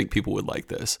really do think people would like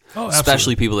this. Oh, absolutely.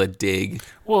 Especially people that dig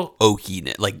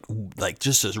oakiness, like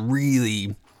just as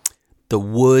really the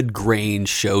wood grain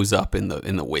shows up in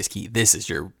the whiskey. This is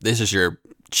your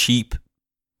cheap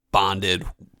bonded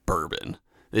bourbon.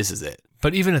 This is it.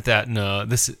 But even at that, no.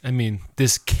 This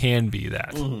can be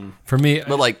that for me.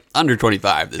 But under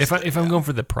 25. If I'm going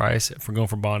for the price, if we're going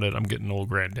for bonded, I'm getting Old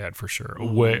Granddad for sure.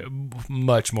 Way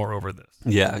much more over this.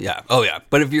 Yeah. Oh yeah.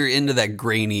 But if you're into that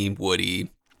grainy, woody,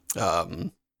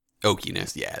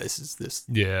 oakiness, yeah, this is this.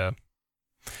 Yeah.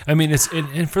 I mean, it's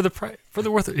and for the price, for the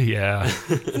worth, yeah,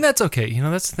 and that's okay.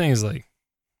 That's the thing is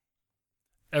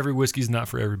every whiskey's not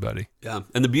for everybody. Yeah,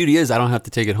 and the beauty is I don't have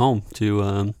to take it home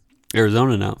to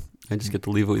Arizona now. I just get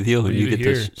to leave it with you, and you get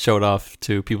to show it off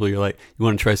to people. You're like, you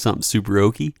want to try something super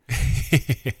oaky?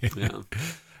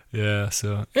 Yeah.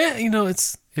 So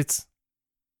it's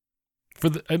for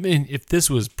the. I mean, if this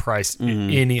was priced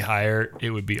any higher, it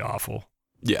would be awful.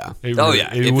 Yeah. If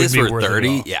this were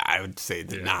 30, yeah, I would say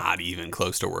not even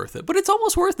close to worth it. But it's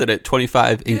almost worth it at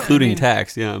 25, including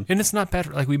tax. Yeah. And it's not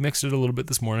bad. We mixed it a little bit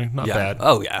this morning. Not bad.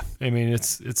 Oh yeah. I mean,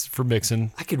 it's for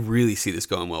mixing. I could really see this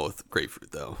going well with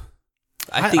grapefruit, though.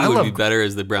 I think it would be better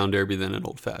as the brown derby than an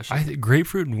old fashioned. I think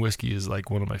grapefruit and whiskey is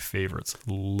one of my favorites.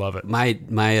 Love it.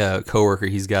 My coworker,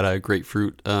 he's got a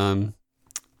grapefruit kind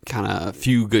of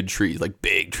few good trees,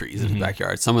 big trees in his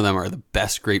backyard. Some of them are the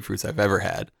best grapefruits I've ever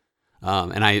had.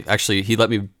 And he let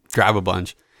me grab a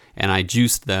bunch, and I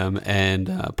juiced them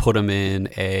and put them in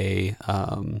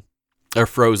or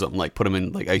froze them, put them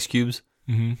in ice cubes.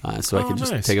 So I could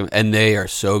just take them, and they are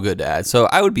so good to add. So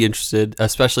I would be interested,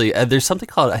 especially there's something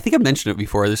called, I think I mentioned it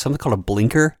before, there's something called a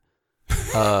blinker.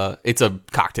 It's a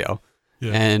cocktail,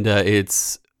 and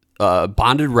it's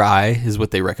bonded rye is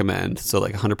what they recommend. So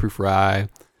 100 proof rye.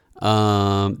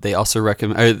 They also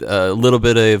recommend a little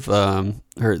bit of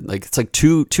it's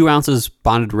 2 ounces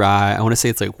bonded rye. I want to say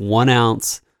it's 1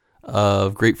 ounce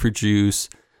of grapefruit juice,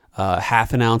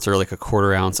 half an ounce or like a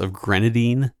quarter ounce of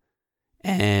grenadine.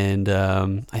 And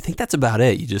I think that's about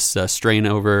it. You just strain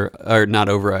over, or not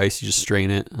over ice. You just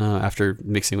strain it after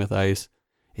mixing with ice.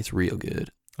 It's real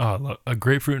good. Oh, I love a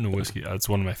grapefruit and a whiskey. It's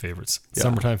one of my favorites. Yeah.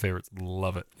 Summertime favorites.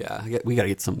 Love it. Yeah, we got to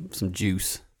get some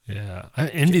juice. Yeah. I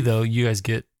envy though. You guys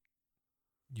get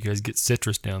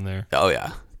citrus down there. Oh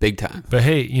yeah, big time. But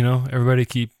hey, everybody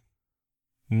keep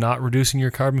not reducing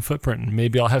your carbon footprint. And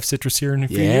maybe I'll have citrus here in a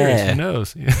few years. Who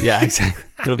knows? Yeah, exactly.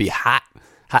 It'll be hot.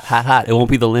 Hot. It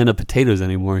won't be the land of potatoes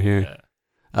anymore here. Yeah.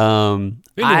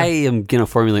 I am going to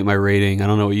formulate my rating. I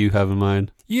don't know what you have in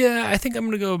mind. Yeah, I think I'm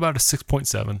going to go about a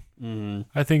 6.7. Mm.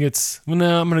 I think I'm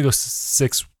going to go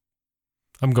 6.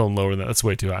 I'm going lower than that. That's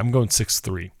way too high. I'm going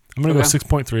 6.3. I'm going to go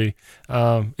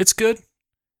 6.3. It's good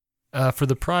for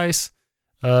the price.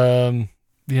 You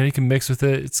can mix with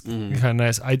it. It's kind of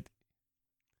nice. I'm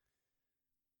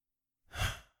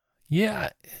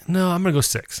gonna go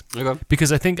 6. Okay.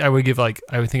 Because I think I would give like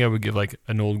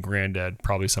an old granddad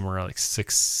probably somewhere around like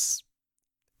 6.8,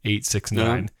 6.9.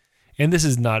 Yeah. And this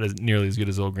is not nearly as good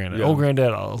as old granddad. Yeah. Old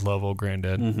granddad, I love old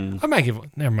granddad. Mm-hmm. I might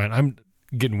never mind. I'm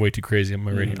getting way too crazy on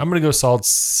my rating. I'm gonna go solid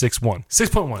 6.1.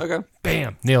 6.1. Okay.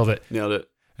 Bam, nailed it. All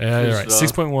right,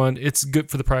 6.1. It's good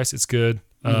for the price. It's good.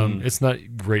 It's not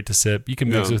great to sip. You can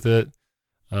mix with it,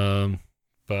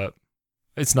 but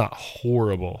it's not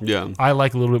horrible. Yeah. I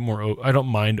like a little bit more oak. I don't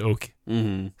mind oak.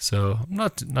 Mm-hmm. So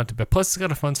not too bad. Plus, it's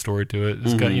got a fun story to it.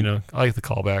 It's got, I like the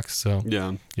callbacks. So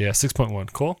yeah,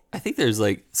 6.1. Cool. I think there's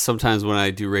like sometimes when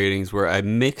I do ratings where I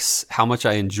mix how much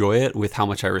I enjoy it with how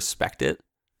much I respect it.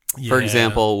 Yeah. For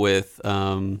example, with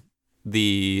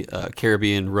the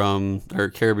Caribbean rum or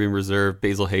Caribbean Reserve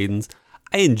Basil Hayden's,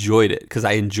 I enjoyed it because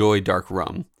I enjoy dark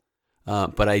rum,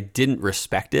 but I didn't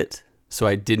respect it. So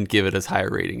I didn't give it as high a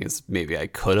rating as maybe I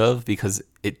could have because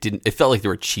it felt like they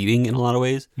were cheating in a lot of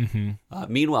ways. Mm-hmm.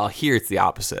 Meanwhile, here it's the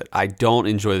opposite. I don't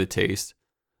enjoy the taste.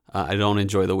 I don't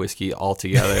enjoy the whiskey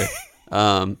altogether.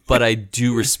 But I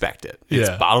do respect it. It's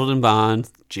bottled in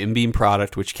bond, Jim Beam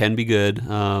product, which can be good.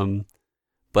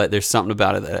 But there's something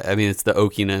about it it's the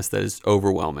oakiness that is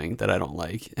overwhelming that I don't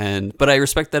like. But I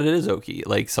respect that it is oaky.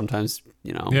 Like sometimes,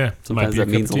 sometimes that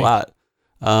means a lot.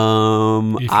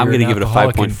 I'm going to give it a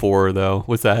 5.4 though.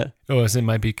 What's that? Oh, it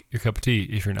might be your cup of tea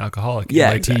if you're an alcoholic.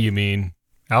 Yeah, by exactly. tea you mean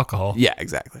alcohol. Yeah,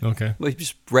 exactly. Okay. Well,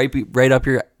 just right up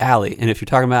your alley. And if you're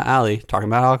talking about alley, talking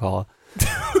about alcohol.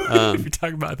 If you're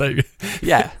talking about that,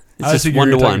 yeah, it's just 1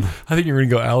 to 1. I think you're going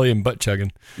to go alley and butt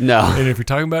chugging. No. And if you're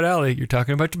talking about alley, you're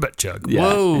talking about your butt chug. Yeah.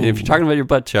 Whoa. And if you're talking about your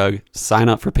butt chug, sign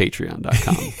up for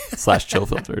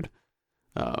patreon.com/chillfiltered.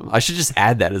 I should just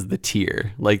add that as the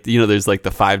tier. Like, there's like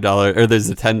the $5 or there's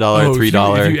the $10,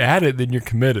 $3. If you add it, then you're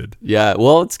committed. Yeah.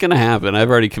 Well, it's going to happen. I've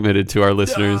already committed to our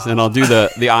listeners and I'll do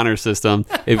the honor system.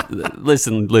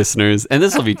 Listen, listeners, and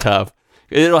this will be tough.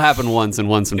 It'll happen once and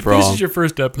for all. This is your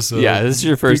first episode. Yeah, this is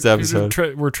your first episode.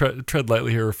 We're tread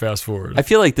lightly here or fast forward. I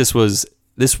feel like this wasn't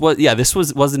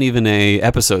even a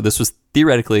episode. This was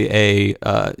theoretically a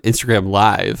Instagram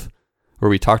live where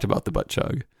we talked about the butt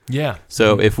chug. Yeah.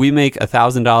 So if we make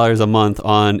 $1,000 a month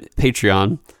on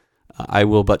Patreon, I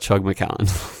will butt chug Macallan.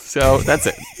 So that's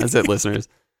it. That's it, listeners.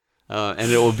 And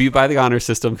it will be by the honor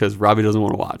system because Robbie doesn't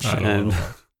want to watch. And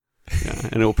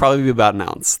it will probably be about an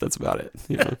ounce. That's about it.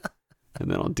 And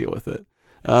then I'll deal with it.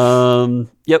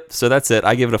 Yep. So that's it.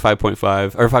 I give it a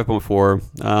 5.5 or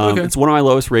 5.4. Okay. It's one of my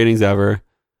lowest ratings ever.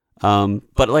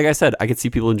 But like I said, I could see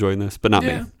people enjoying this, but not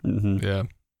me. Mm-hmm. Yeah.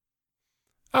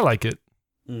 I like it.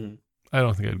 Mm. I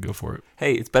don't think I'd go for it.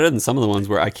 Hey, it's better than some of the ones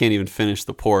where I can't even finish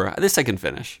the pour. This I can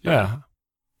finish. Yeah.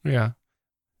 It's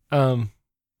one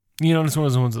of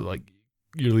those ones that like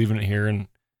you're leaving it here and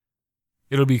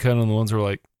it'll be kind of the ones where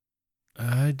like,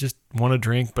 I just want to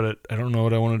drink, but I don't know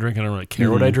what I want to drink. I don't really care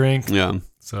what I drink. Yeah.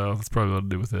 So that's probably what to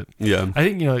do with it. Yeah. I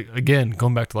think, again,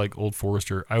 going back to like Old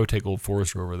Forester, I would take Old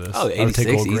Forester over this. Oh, 86, I would take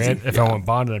Old Grandad. If I want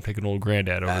bonded, I'd pick an Old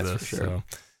Grandad over this. For sure. So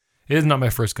it is not my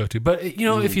first go-to. But,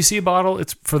 if you see a bottle,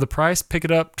 it's for the price, pick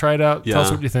it up, try it out, tell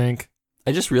us what you think.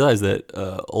 I just realized that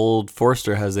Old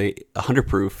Forester has a 100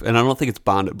 proof, and I don't think it's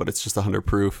bonded, but it's just 100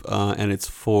 proof, and it's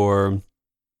for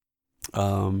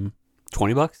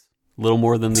 $20. A little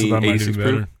more than the 86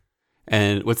 proof.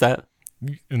 And what's that?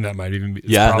 And that might even be...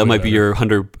 that might be your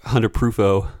 100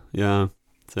 proofo. Yeah.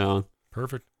 So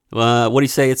perfect. What do you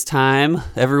say? It's time,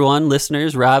 everyone,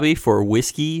 listeners, Robbie, for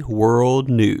Whiskey World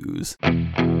News. All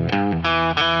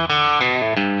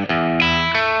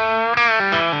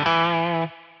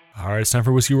right, it's time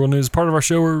for Whiskey World News, part of our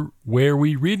show where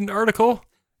we read an article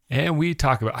and we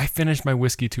talk about. I finished my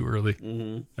whiskey too early.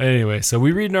 Mm-hmm. Anyway, so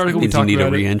we read an article. We talk about it. You need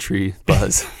a re-entry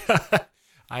buzz.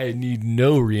 I need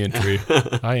no reentry.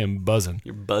 I am buzzing.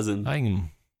 You're buzzing. I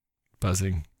am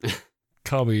buzzing.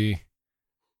 Call me.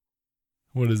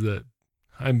 What is that?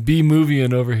 I'm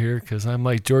B-movieing over here because I'm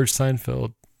like George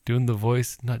Seinfeld doing the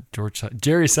voice. Not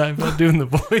Jerry Seinfeld doing the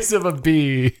voice of a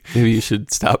bee. Maybe you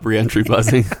should stop reentry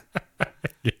buzzing.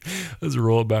 Yeah, let's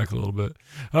roll it back a little bit.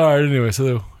 All right. Anyway,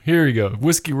 so here we go.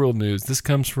 Whiskey World News. This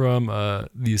comes from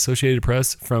the Associated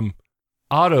Press from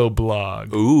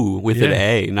Autoblog. Ooh, with an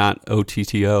A, not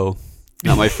OTTO.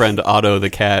 Not my friend Otto the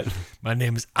cat. My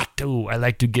name is Otto. I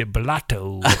like to get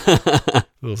blotto.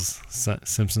 Little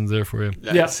Simpsons there for you.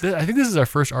 Yes. Yeah, I think this is our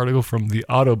first article from the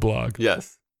Autoblog.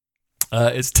 Yes.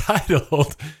 It's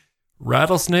titled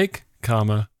Rattlesnake,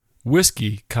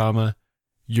 Whiskey,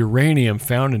 Uranium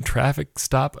Found in Traffic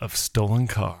Stop of Stolen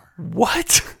Car.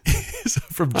 What?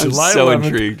 From I'm July so 11th,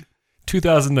 intrigued.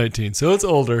 2019. So it's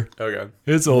older. Okay.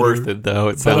 It's older. Worth it, though.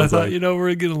 It But I sounds thought, like.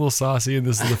 we're getting a little saucy, and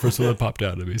this is the first one that popped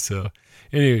out at me. So,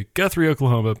 anyway, Guthrie,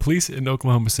 Oklahoma. Police in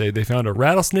Oklahoma say they found a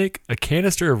rattlesnake, a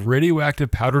canister of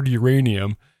radioactive powdered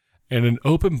uranium, and an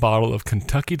open bottle of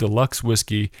Kentucky Deluxe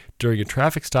whiskey during a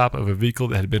traffic stop of a vehicle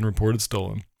that had been reported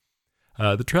stolen.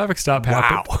 The traffic stop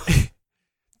happened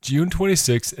June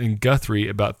 26th in Guthrie,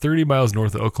 about 30 miles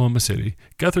north of Oklahoma City.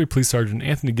 Guthrie Police Sergeant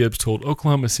Anthony Gibbs told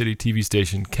Oklahoma City TV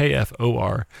station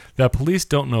KFOR that police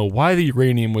don't know why the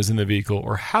uranium was in the vehicle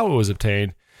or how it was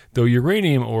obtained, though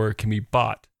uranium ore can be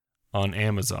bought on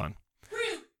Amazon.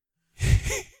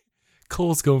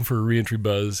 Cole's going for a reentry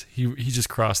buzz. He just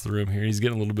crossed the room here. He's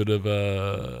getting a little bit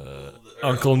of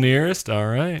Uncle Nearest. All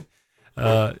right.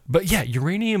 But yeah,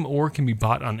 uranium ore can be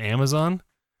bought on Amazon.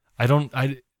 I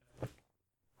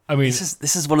mean,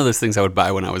 This is one of those things I would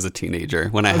buy when I was a teenager,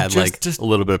 when I had just a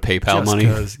little bit of PayPal money.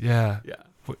 Yeah.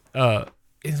 Yeah.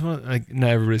 It's one now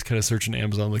everybody's kind of searching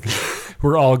Amazon looking.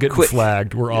 We're all getting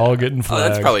flagged. We're all getting flagged. Oh,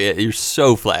 that's probably it. You're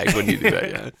so flagged when you do that.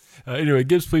 Yeah. Anyway,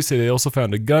 Gibbs police say they also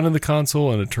found a gun in the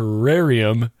console and a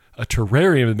terrarium in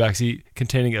the backseat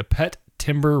containing a pet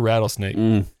timber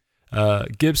rattlesnake.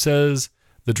 Gibbs says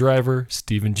the driver,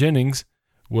 Stephen Jennings,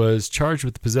 was charged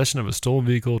with the possession of a stolen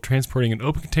vehicle, transporting an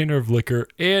open container of liquor,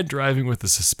 and driving with a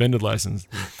suspended license.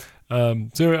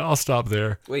 So I'll stop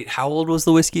there. Wait, how old was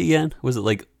the whiskey again? Was it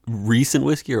like recent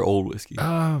whiskey or old whiskey?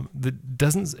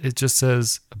 It just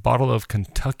says a bottle of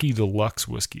Kentucky Deluxe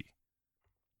whiskey.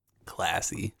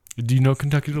 Classy. Do you know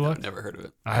Kentucky Deluxe? I've never heard of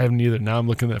it. I haven't either. Now I'm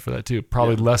looking for that too.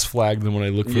 Probably less flagged than when I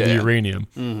look for the uranium.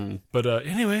 Mm-hmm. But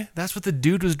anyway, that's what the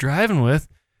dude was driving with.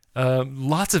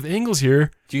 Lots of angles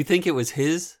here. Do you think it was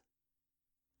his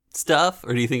stuff,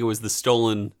 or do you think it was the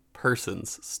stolen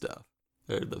person's stuff,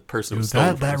 or the person who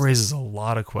stole That raises a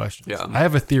lot of questions. Yeah. I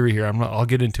have a theory here. I'll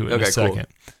get into it in a cool.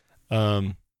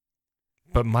 second.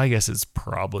 But my guess is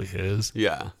probably his.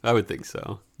 Yeah, I would think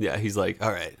so. Yeah, he's like,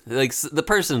 all right, like the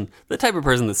type of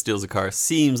person that steals a car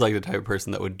seems like the type of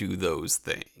person that would do those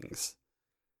things.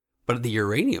 But the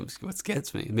uranium's what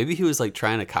gets me. Maybe he was like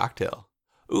trying a cocktail.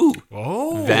 Ooh.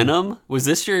 Oh. Venom? Was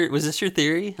this your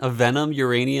theory? A venom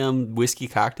uranium whiskey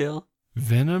cocktail?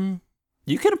 Venom?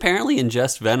 You can apparently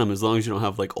ingest venom as long as you don't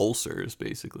have like ulcers,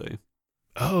 basically.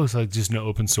 Oh, it's like just no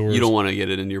open sores. You don't want to get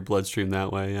it in your bloodstream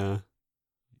that way, yeah.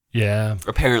 Yeah.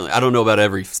 Apparently, I don't know about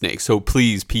every snake, so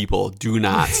please, people, do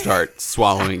not start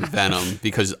swallowing venom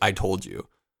because I told you.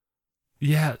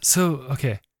 Yeah, so,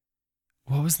 okay.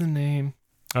 What was the name?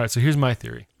 All right, so here's my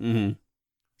theory. Mm-hmm.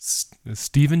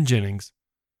 Stephen Jennings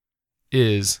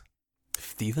is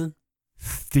Stephen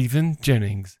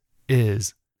Jennings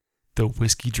is the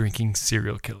whiskey drinking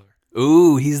serial killer.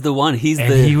 Ooh, he's the one.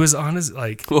 He was on his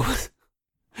like what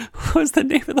was the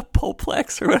name of the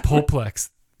Polplex or whatever?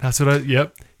 Polplex. That's what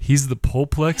yep. He's the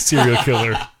Polplex serial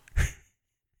killer.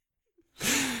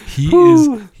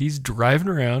 He's driving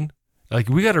around. Like,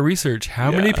 we got to research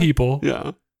how many people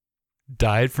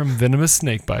died from venomous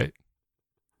snake bite.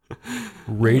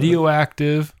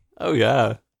 Radioactive. Oh,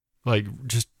 yeah. Like,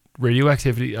 just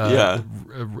radioactivity.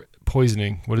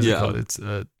 Poisoning. What is it called? It's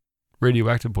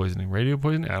radioactive poisoning. Radio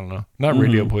poisoning? I don't know. Not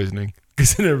radio poisoning.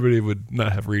 Because then everybody would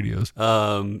not have radios.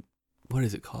 What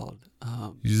is it called?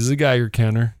 Uses a Geiger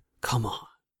counter. Come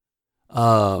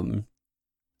on.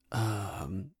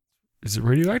 Is it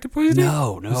radioactive poisoning?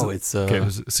 No, it's okay.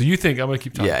 So you think I'm gonna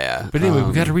keep talking? Yeah. But anyway,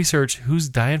 we got to research who's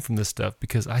dying from this stuff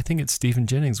because I think it's Stephen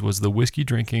Jennings was the whiskey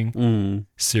drinking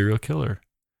serial killer,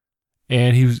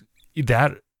 and he was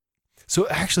that. So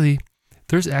actually,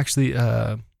 there's actually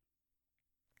I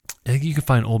think you can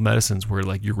find old medicines where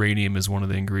like uranium is one of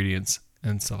the ingredients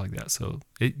and stuff like that. So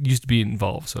it used to be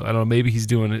involved. So I don't know. Maybe he's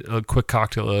doing a quick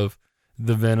cocktail of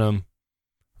the venom,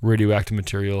 radioactive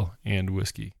material, and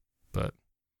whiskey, but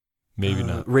maybe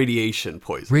not. Radiation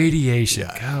poisoning. Radiation.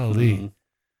 Yeah. Golly.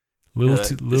 Little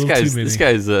too many. This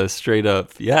guy's straight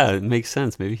up. Yeah, it makes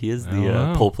sense. Maybe he is the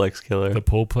Polplex killer. The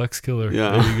Polplex killer.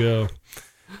 Yeah. There you go.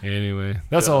 Anyway,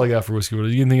 that's all I got for Whiskey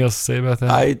World. Anything else to say about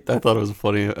that? I thought it was a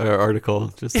funny article.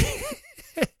 Just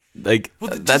like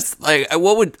that's like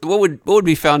what would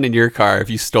be found in your car if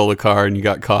you stole a car and you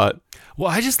got caught? Well,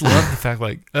 I just love the fact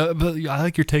but I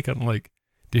like your take on like,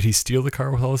 did he steal the car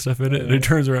with all the stuff in it? And he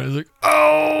turns around, he's like,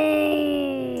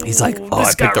 oh, he's like, oh,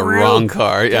 I picked the wrong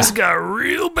car. Yeah, this got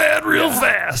real bad, real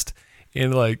fast,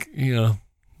 and like I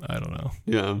don't know.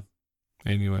 Yeah.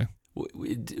 Anyway.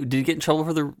 Did he get in trouble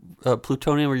for the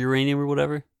plutonium or uranium or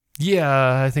whatever?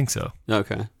 Yeah, I think so.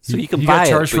 Okay, so you can buy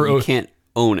it, but you can't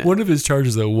own it. One of his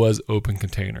charges though was open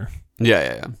container.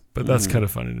 Yeah. But that's kind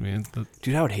of funny to me.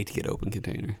 Dude, I would hate to get open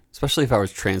container, especially if I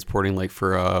was transporting like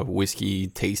for whiskey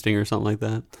tasting or something like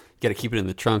that. You got to keep it in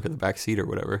the trunk or the back seat or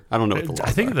whatever. I don't know what the law.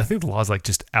 I think the law is like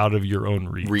just out of your own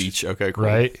reach. Okay, cool.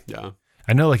 Right? Yeah.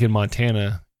 I know, like in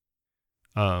Montana,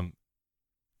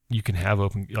 you can have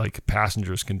like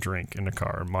passengers can drink in a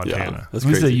car in Montana. Yeah, that's at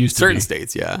least crazy. they used to certain be.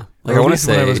 States, yeah. Like I want to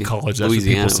say when I was in college, that's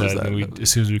Louisiana what people said. that, As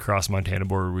soon as we crossed Montana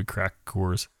border, we cracked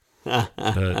Coors.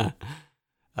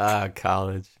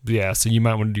 College. Yeah, so you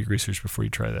might want to do your research before you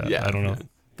try that. Yeah, I don't know.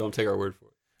 Don't take our word for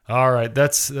it. All right,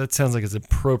 that sounds like it's an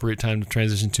appropriate time to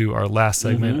transition to our last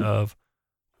segment of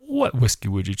what whiskey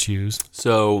would you choose?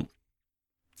 So,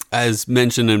 as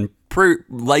mentioned in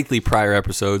likely prior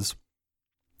episodes,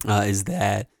 is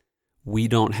that we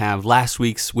don't have last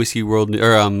week's Whiskey World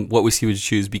or what whiskey would you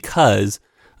choose because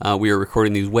we are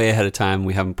recording these way ahead of time.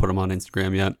 We haven't put them on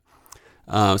Instagram yet.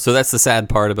 So that's the sad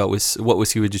part about what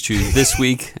whiskey would you choose this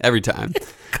week every time.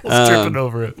 Tripping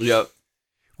over it. Yep.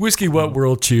 Whiskey what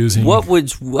world choosing? What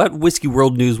Whiskey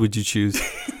World news would you choose?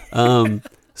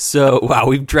 So wow,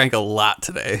 we've drank a lot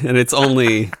today, and it's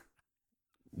only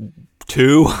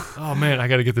 2. Oh man, I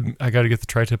gotta get the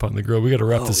tri-tip on the grill. We gotta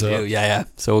wrap this up. Yeah.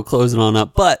 So we'll close it on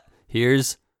up. But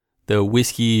here's the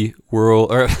Whiskey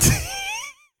World, or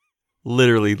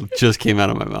literally just came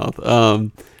out of my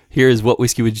mouth. Here's what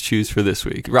whiskey would you choose for this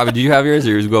week? Robbie, do you have yours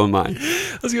or yours going mine?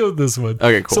 Let's go with this one.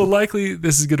 Okay, cool. So likely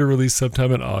this is going to release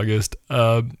sometime in August.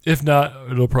 If not,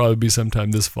 it'll probably be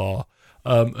sometime this fall.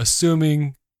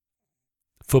 Assuming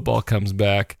football comes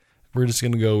back, we're just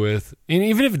going to go with, and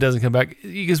even if it doesn't come back,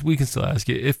 because we can still ask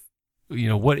you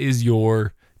what is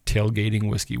your tailgating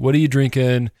whiskey? What are you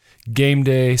drinking? Game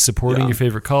day, supporting your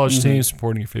favorite college team,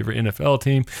 supporting your favorite NFL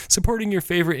team, supporting your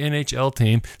favorite NHL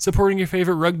team, supporting your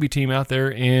favorite rugby team out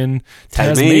there in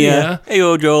Tasmania. Hey,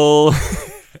 Joel.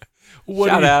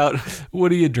 Shout out.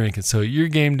 What are you drinking? So your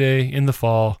game day in the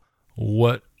fall,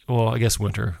 I guess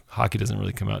winter. Hockey doesn't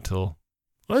really come out till,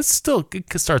 it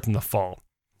starts in the fall.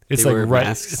 It's like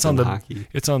it's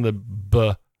on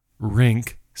the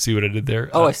rink. See what I did there?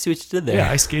 Oh, I see what you did there. Yeah,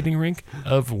 ice skating rink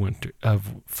of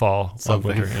fall, of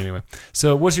winter. Anyway,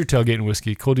 so what's your tailgating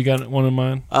whiskey? Cole, you got one in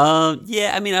mind?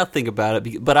 Yeah, I mean, I'll think about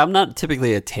it, but I'm not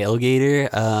typically a tailgater.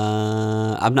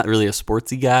 I'm not really a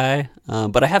sportsy guy,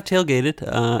 but I have tailgated,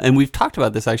 and we've talked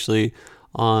about this actually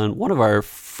on one of our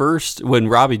first, when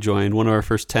Robbie joined, one of our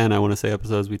first 10, I want to say,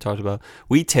 episodes we talked about.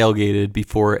 We tailgated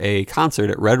before a concert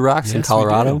at Red Rocks in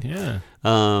Colorado. We did,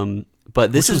 yeah.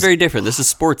 But this is very different. This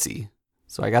is sportsy.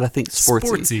 So I got to think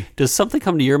sportsy. Does something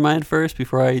come to your mind first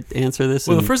before I answer this?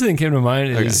 Well, the first thing that came to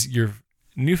mind is your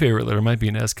new favorite letter might be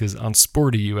an S because on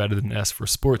sporty you added an S for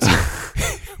sportsy.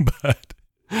 But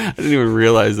I didn't even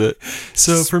realize it.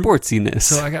 So sportsiness.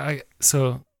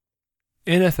 So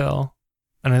NFL,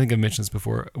 and I think I've mentioned this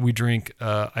before.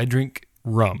 I drink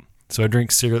rum. So I'll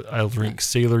drink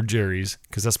Sailor Jerry's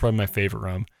because that's probably my favorite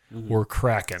rum. Or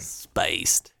Kraken.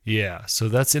 Spiced. Yeah, so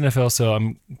that's NFL. So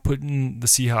I'm putting the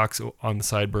Seahawks on the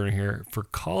side burner here. For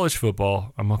college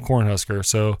football, I'm a Cornhusker.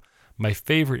 So my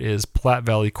favorite is Platte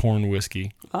Valley Corn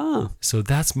Whiskey. Oh. So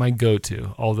that's my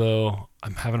go-to, although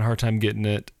I'm having a hard time getting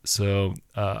it. So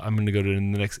I'm going to go to the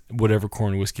next, whatever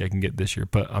corn whiskey I can get this year.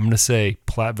 But I'm going to say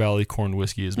Platte Valley Corn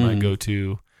Whiskey is my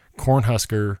go-to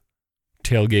Cornhusker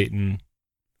tailgating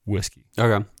whiskey.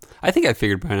 Okay. I think I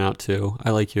figured mine out too.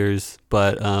 I like yours,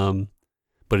 but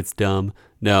it's dumb.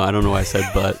 No, I don't know why I said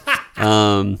but.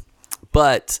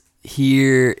 But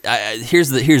here's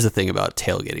the thing about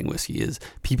tailgating whiskey is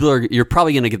you're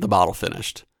probably going to get the bottle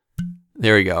finished.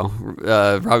 There we go.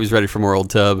 Robbie's ready for more old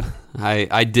tub.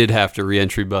 I did have to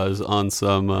re-entry buzz on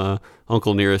some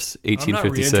Uncle Nearest 1856. I'm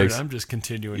not re-entered. I'm just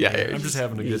continuing. Yeah, I'm just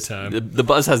having a good time. The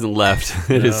buzz hasn't left.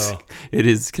 It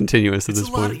is continuous at this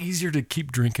point. It's a lot easier to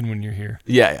keep drinking when you're here.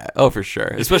 Yeah. Oh, for sure.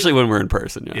 Especially when we're in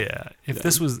person. Yeah. If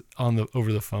this was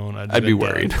over the phone, I'd be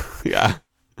worried. Yeah.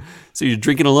 So you're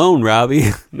drinking alone, Robbie?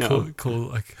 No. Cool.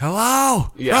 Like,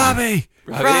 hello, yeah.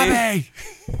 Robbie.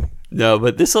 No,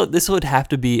 but this would have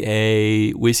to be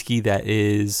a whiskey that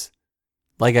is,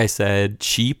 like I said,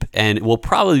 cheap and will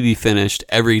probably be finished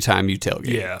every time you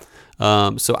tailgate. Yeah.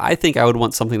 So I think I would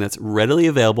want something that's readily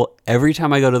available every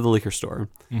time I go to the liquor store,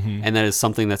 Mm-hmm. and that is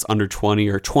something that's under 20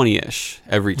 or 20-ish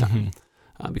every time,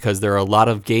 because there are a lot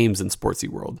of games in Sportsy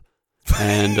World,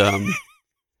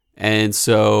 and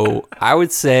so I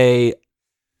would say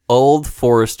Old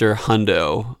Forester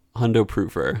Hundo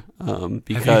Proofer,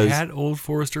 because Have you had Old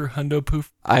Forester Hundo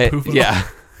Poof? I Poof- yeah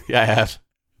I have.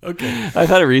 Okay. I've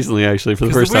had it recently, actually, for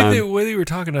the first time. The way you were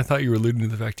talking, I thought you were alluding to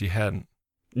the fact you hadn't.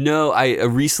 No, I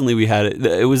recently we had it.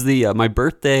 It was the my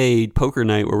birthday poker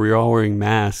night where we were all wearing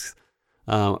masks.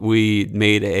 We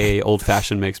made a old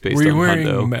fashioned mix based Were you on wearing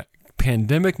Hundo.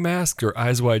 pandemic masks or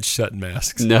eyes wide shut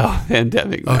masks? No,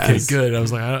 pandemic masks. Okay, good. I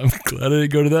was like, I'm glad I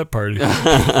didn't go to that party.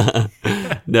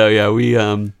 No, yeah, we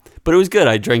but it was good.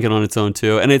 I drank it on its own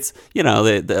too, and it's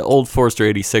the Old Forester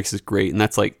 86 is great, and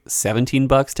that's like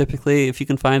 $17 typically if you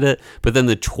can find it. But then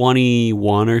the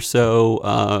 21 or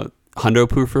so Hundo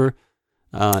Proofer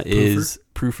is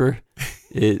Proofer.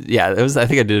 Yeah, it was. I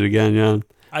think I did it again. Yeah.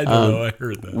 I don't know. I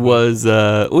heard that.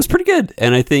 Was pretty good,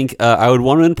 and I think I would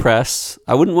want to impress.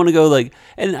 I wouldn't want to go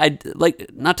and I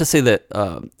not to say that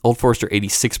Old Forester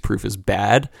 86 proof is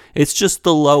bad. It's just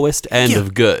the lowest end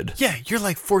of good. Yeah, you're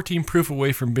like 14 proof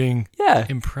away from being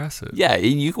impressive. Yeah,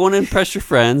 you want to impress your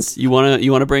friends. You want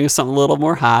to bring us something a little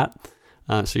more hot.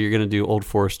 So you're gonna do Old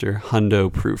Forester Hundo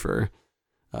Proofer,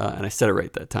 and I said it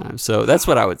right that time. So that's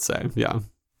what I would say. Yeah.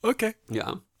 Okay.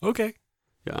 Yeah. Okay.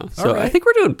 Yeah, so right. I think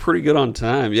we're doing pretty good on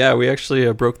time. Yeah, we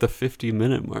actually broke the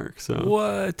 50-minute mark. So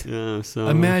What? Yeah, so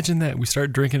Imagine that. We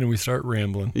start drinking and we start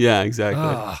rambling. Yeah, exactly.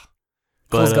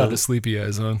 Cole's got his sleepy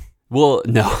eyes on. Well,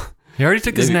 no, He already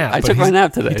took his nap. I took my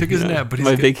nap today. He took his nap, but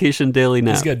my vacation daily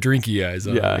nap. He's got drinky eyes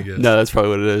on. Yeah, I guess. no, that's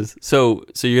probably what it is. So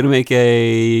you're gonna make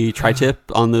a tri-tip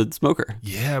on the smoker?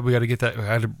 Yeah, we got to get that. I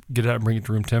had to get it out and bring it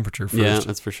to room temperature first. Yeah,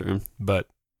 that's for sure. But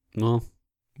Well,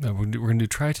 no, we're gonna do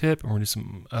tri-tip, and we're gonna do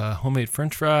some homemade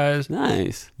French fries.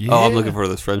 nice. Yeah. Oh, I'm looking for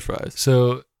those French fries.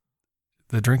 So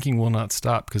the drinking will not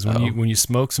stop because when you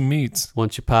smoke some meats,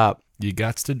 Once you pop, you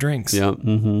got to drinks. yep.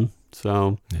 Mm-hmm.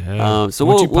 So Yeah. so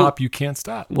once we'll you pop, you can't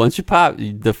stop. once you pop,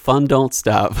 the fun don't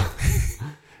stop.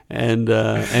 and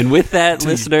with that,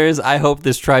 listeners, I hope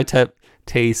this tri-tip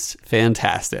tastes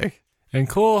fantastic. And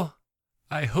Cole,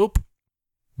 I hope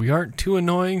we aren't too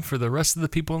annoying for the rest of the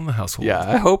people in the household. Yeah,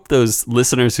 I hope those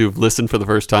listeners who've listened for the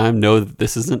first time know that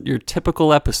this isn't your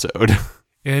typical episode.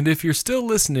 And if you're still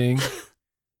listening,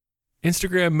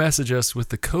 Instagram message us with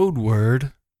the code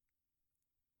word.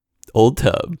 Old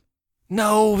Tub.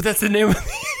 No, that's the name of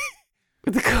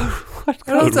With the code. What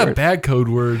I know code it's a word? bad code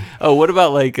word. Oh, what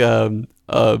about like a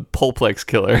Polplex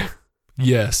killer?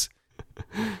 Yes.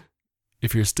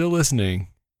 If you're still listening,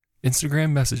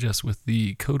 Instagram message us with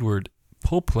the code word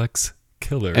Polplex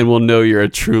Killer. And we'll know you're a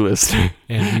true listener.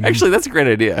 And Actually, that's a great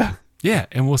idea. yeah,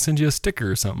 and we'll send you a sticker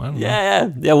or something. I don't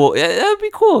know. Yeah. Well, that would be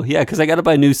cool. Yeah, because I got to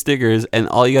buy new stickers, and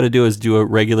all you got to do is do a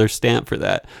regular stamp for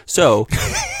that. So,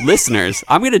 listeners,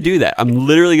 I'm going to do that. I'm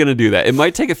literally going to do that. It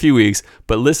might take a few weeks,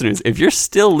 but listeners, if you're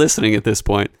still listening at this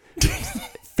point,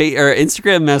 or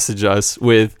Instagram message us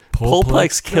with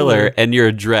Polplex Killer and your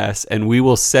address, and we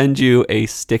will send you a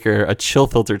sticker, a chill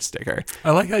filtered sticker. I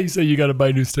like how you say you got to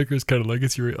buy new stickers, kind of like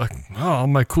it's your like, oh, all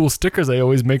my cool stickers I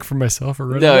always make for myself are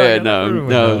running.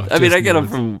 No. I mean, I get them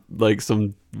from like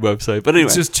some website, but anyway,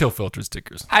 It's just chill filtered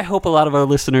stickers. I hope a lot of our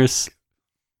listeners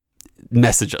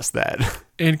message us that.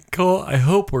 And Cole, I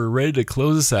hope we're ready to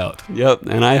close this out. Yep,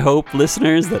 and I hope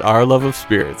listeners that our love of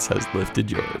spirits has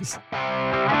lifted yours.